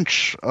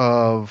bunch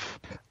of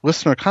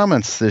listener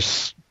comments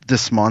this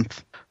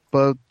month,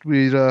 but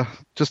we'd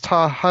just to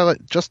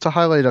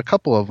highlight a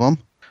couple of them.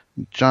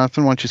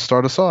 Jonathan, why don't you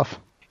start us off?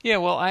 Yeah,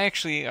 well, I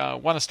actually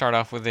want to start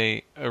off with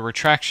a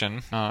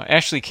retraction.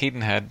 Ashley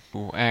Cadenhead,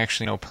 who I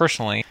actually know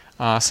personally,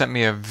 sent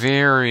me a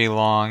very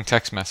long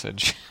text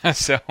message.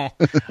 So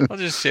I'll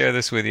just share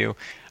this with you.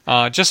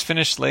 Just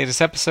finished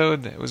latest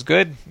episode. It was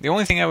good. The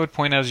only thing I would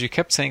point out is you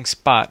kept saying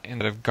Spot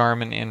instead of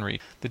Garmin InReach.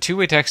 The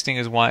two-way texting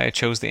is why I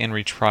chose the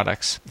InReach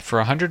products.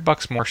 For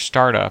 $100 more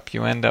startup,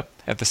 you end up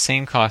at the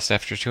same cost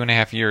after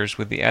 2.5 years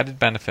with the added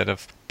benefit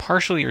of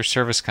partial year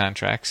service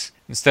contracts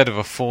instead of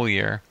a full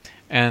year,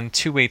 and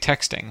two-way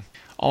texting.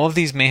 All of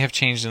these may have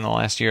changed in the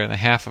last year and a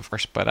half, of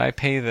course, but I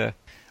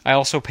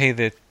also pay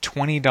the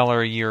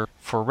 $20 a year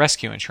for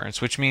rescue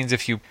insurance, which means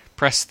if you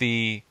press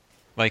the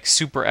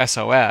Super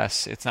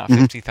SOS, it's not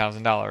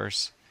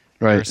 $50,000.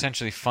 Right. You're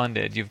essentially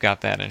funded. You've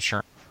got that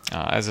insurance.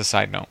 As a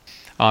side note,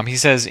 he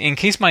says, in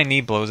case my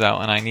knee blows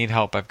out and I need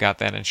help, I've got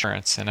that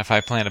insurance. And if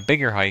I plan a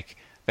bigger hike,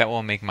 that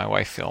will make my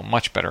wife feel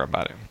much better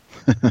about it.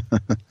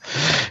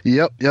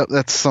 Yep.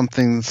 That's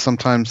something.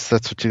 Sometimes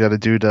that's what you got to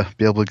do to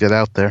be able to get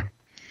out there.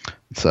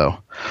 So,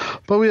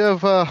 but we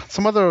have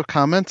some other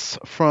comments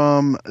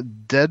from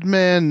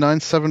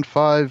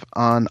Deadman975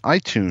 on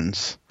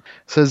iTunes.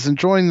 It says,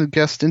 enjoying the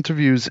guest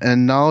interviews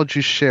and knowledge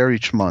you share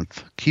each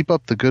month. Keep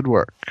up the good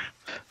work.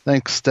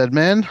 Thanks,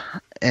 Deadman.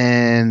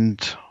 And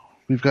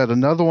we've got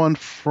another one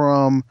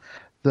from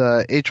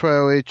the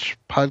HYOH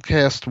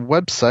podcast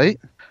website.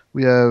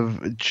 We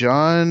have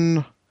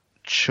John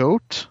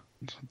Choate.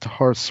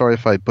 Sorry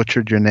if I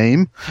butchered your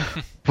name.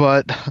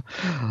 But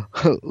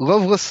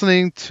love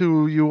listening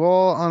to you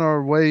all on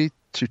our way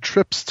to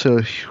trips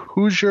to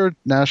Hoosier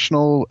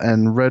National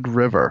and Red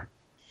River.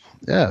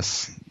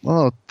 Yes.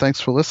 Well, thanks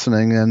for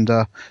listening. And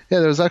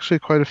there's actually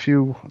quite a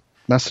few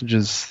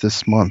messages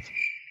this month.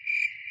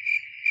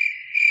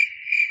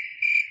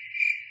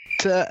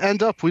 To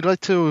end up, we'd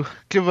like to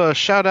give a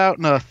shout out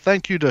and a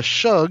thank you to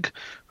Shug,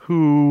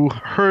 who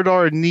heard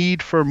our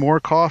need for more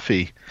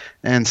coffee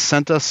and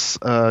sent us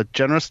a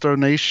generous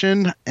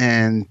donation.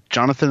 And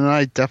Jonathan and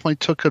I definitely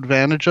took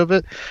advantage of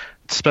it,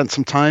 spent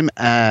some time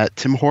at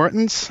Tim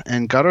Hortons,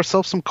 and got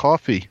ourselves some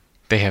coffee.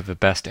 They have the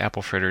best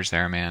apple fritters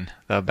there, man.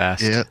 The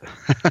best. Yeah.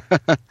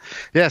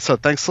 Yeah, so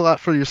thanks a lot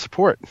for your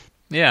support.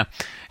 Yeah.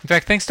 In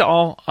fact, thanks to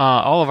all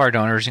of our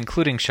donors,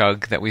 including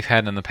Shug, that we've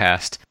had in the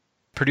past.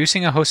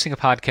 Producing and hosting a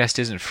podcast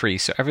isn't free,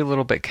 so every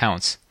little bit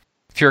counts.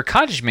 If you're a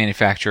cottage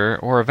manufacturer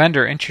or a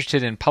vendor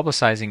interested in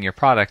publicizing your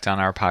product on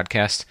our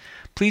podcast,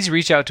 please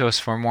reach out to us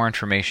for more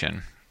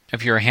information.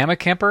 If you're a hammock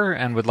camper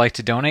and would like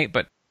to donate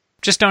but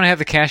just don't have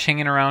the cash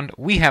hanging around,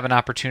 we have an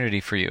opportunity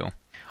for you.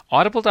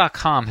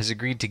 Audible.com has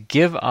agreed to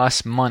give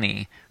us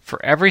money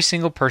for every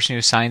single person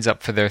who signs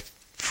up for their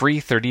free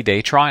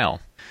 30-day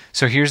trial.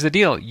 So here's the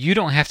deal. You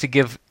don't have to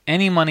give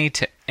any money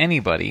to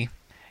anybody.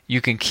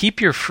 You can keep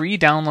your free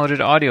downloaded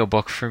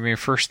audiobook from your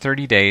first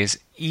 30 days,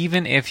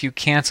 even if you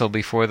cancel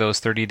before those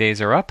 30 days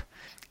are up,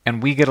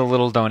 and we get a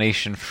little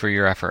donation for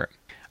your effort.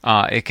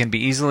 It can be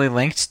easily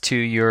linked to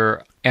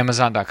your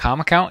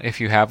Amazon.com account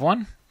if you have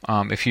one.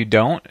 If you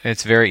don't,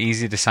 it's very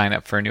easy to sign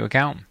up for a new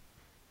account.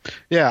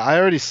 Yeah, I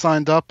already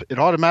signed up. It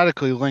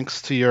automatically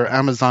links to your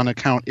Amazon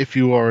account if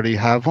you already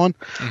have one.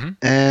 Mm-hmm.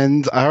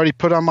 And I already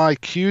put on my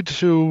queue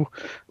to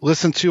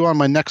listen to on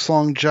my next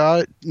long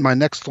drive.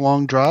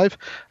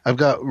 I've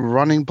got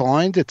Running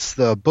Blind. It's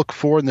the book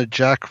 4 in the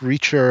Jack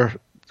Reacher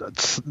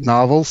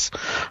novels.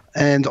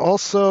 And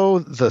also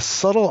The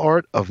Subtle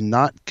Art of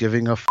Not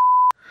Giving a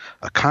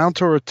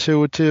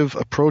counterintuitive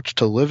approach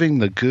to living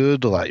the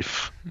good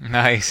life.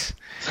 Nice.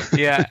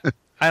 Yeah,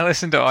 I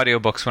listen to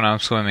audiobooks when I'm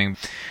swimming.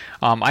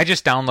 I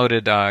just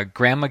downloaded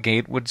Grandma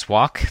Gatewood's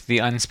Walk, the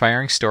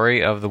inspiring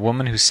story of the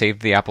woman who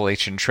saved the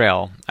Appalachian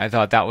Trail. I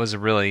thought that was a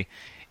really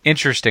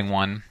interesting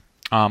one.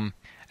 And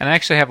I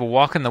actually have a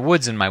Walk in the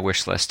Woods in my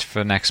wish list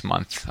for next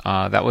month.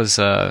 That was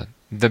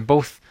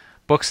both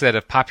books that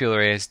have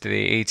popularized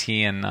the AT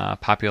and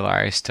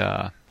popularized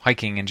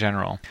hiking in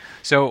general.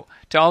 So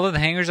to all of the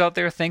hangers out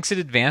there, thanks in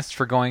advance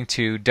for going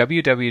to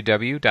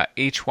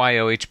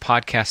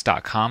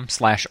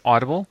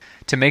www.hyohpodcast.com/audible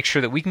to make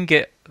sure that we can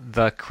get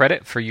the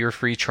credit for your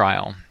free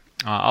trial.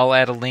 I'll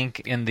add a link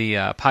in the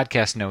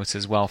podcast notes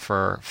as well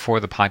for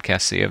the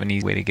podcast so you have an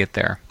easy way to get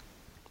there.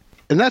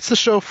 And that's the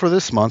show for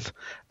this month.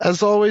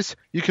 As always,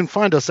 you can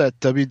find us at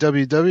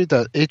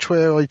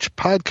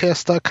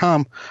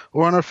www.hyohpodcast.com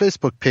or on our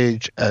Facebook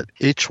page at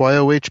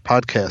HYOH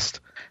Podcast.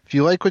 If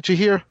you like what you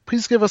hear,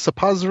 please give us a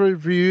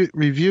positive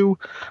review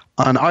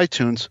on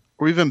iTunes,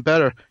 or even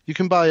better, you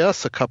can buy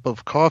us a cup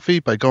of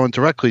coffee by going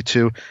directly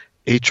to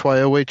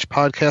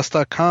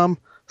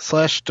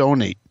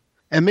hyohpodcast.com/donate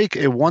and make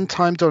a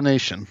one-time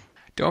donation.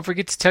 Don't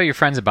forget to tell your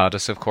friends about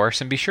us, of course,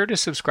 and be sure to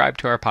subscribe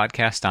to our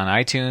podcast on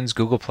iTunes,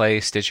 Google Play,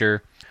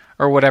 Stitcher,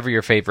 or whatever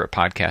your favorite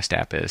podcast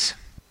app is.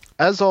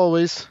 As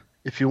always,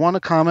 if you want to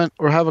comment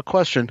or have a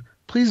question,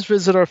 please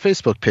visit our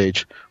Facebook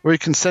page, where you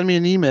can send me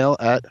an email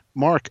at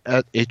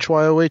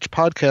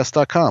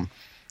mark@hyohpodcast.com.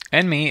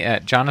 And me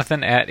at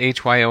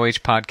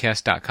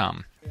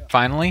jonathan@hyohpodcast.com.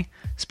 Finally,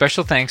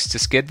 special thanks to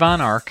Skid Von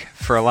Ark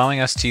for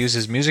allowing us to use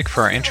his music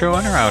for our intro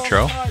and our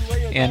outro,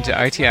 and to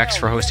ITX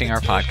for hosting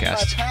our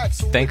podcast.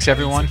 Thanks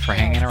everyone for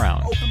hanging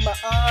around. Open my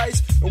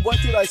eyes, and what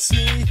did I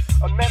see?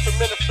 A man from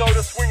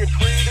Minnesota swinging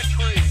tree to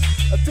tree.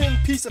 A thin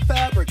piece of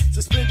fabric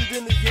suspended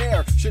in the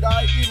air. Should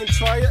I even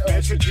try it? Or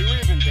should you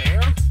even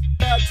dare?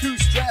 Had 2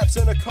 straps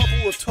and a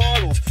couple of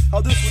toggles.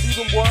 How this would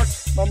even work,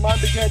 my mind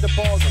began to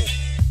boggle.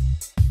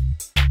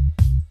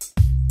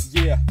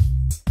 Yeah.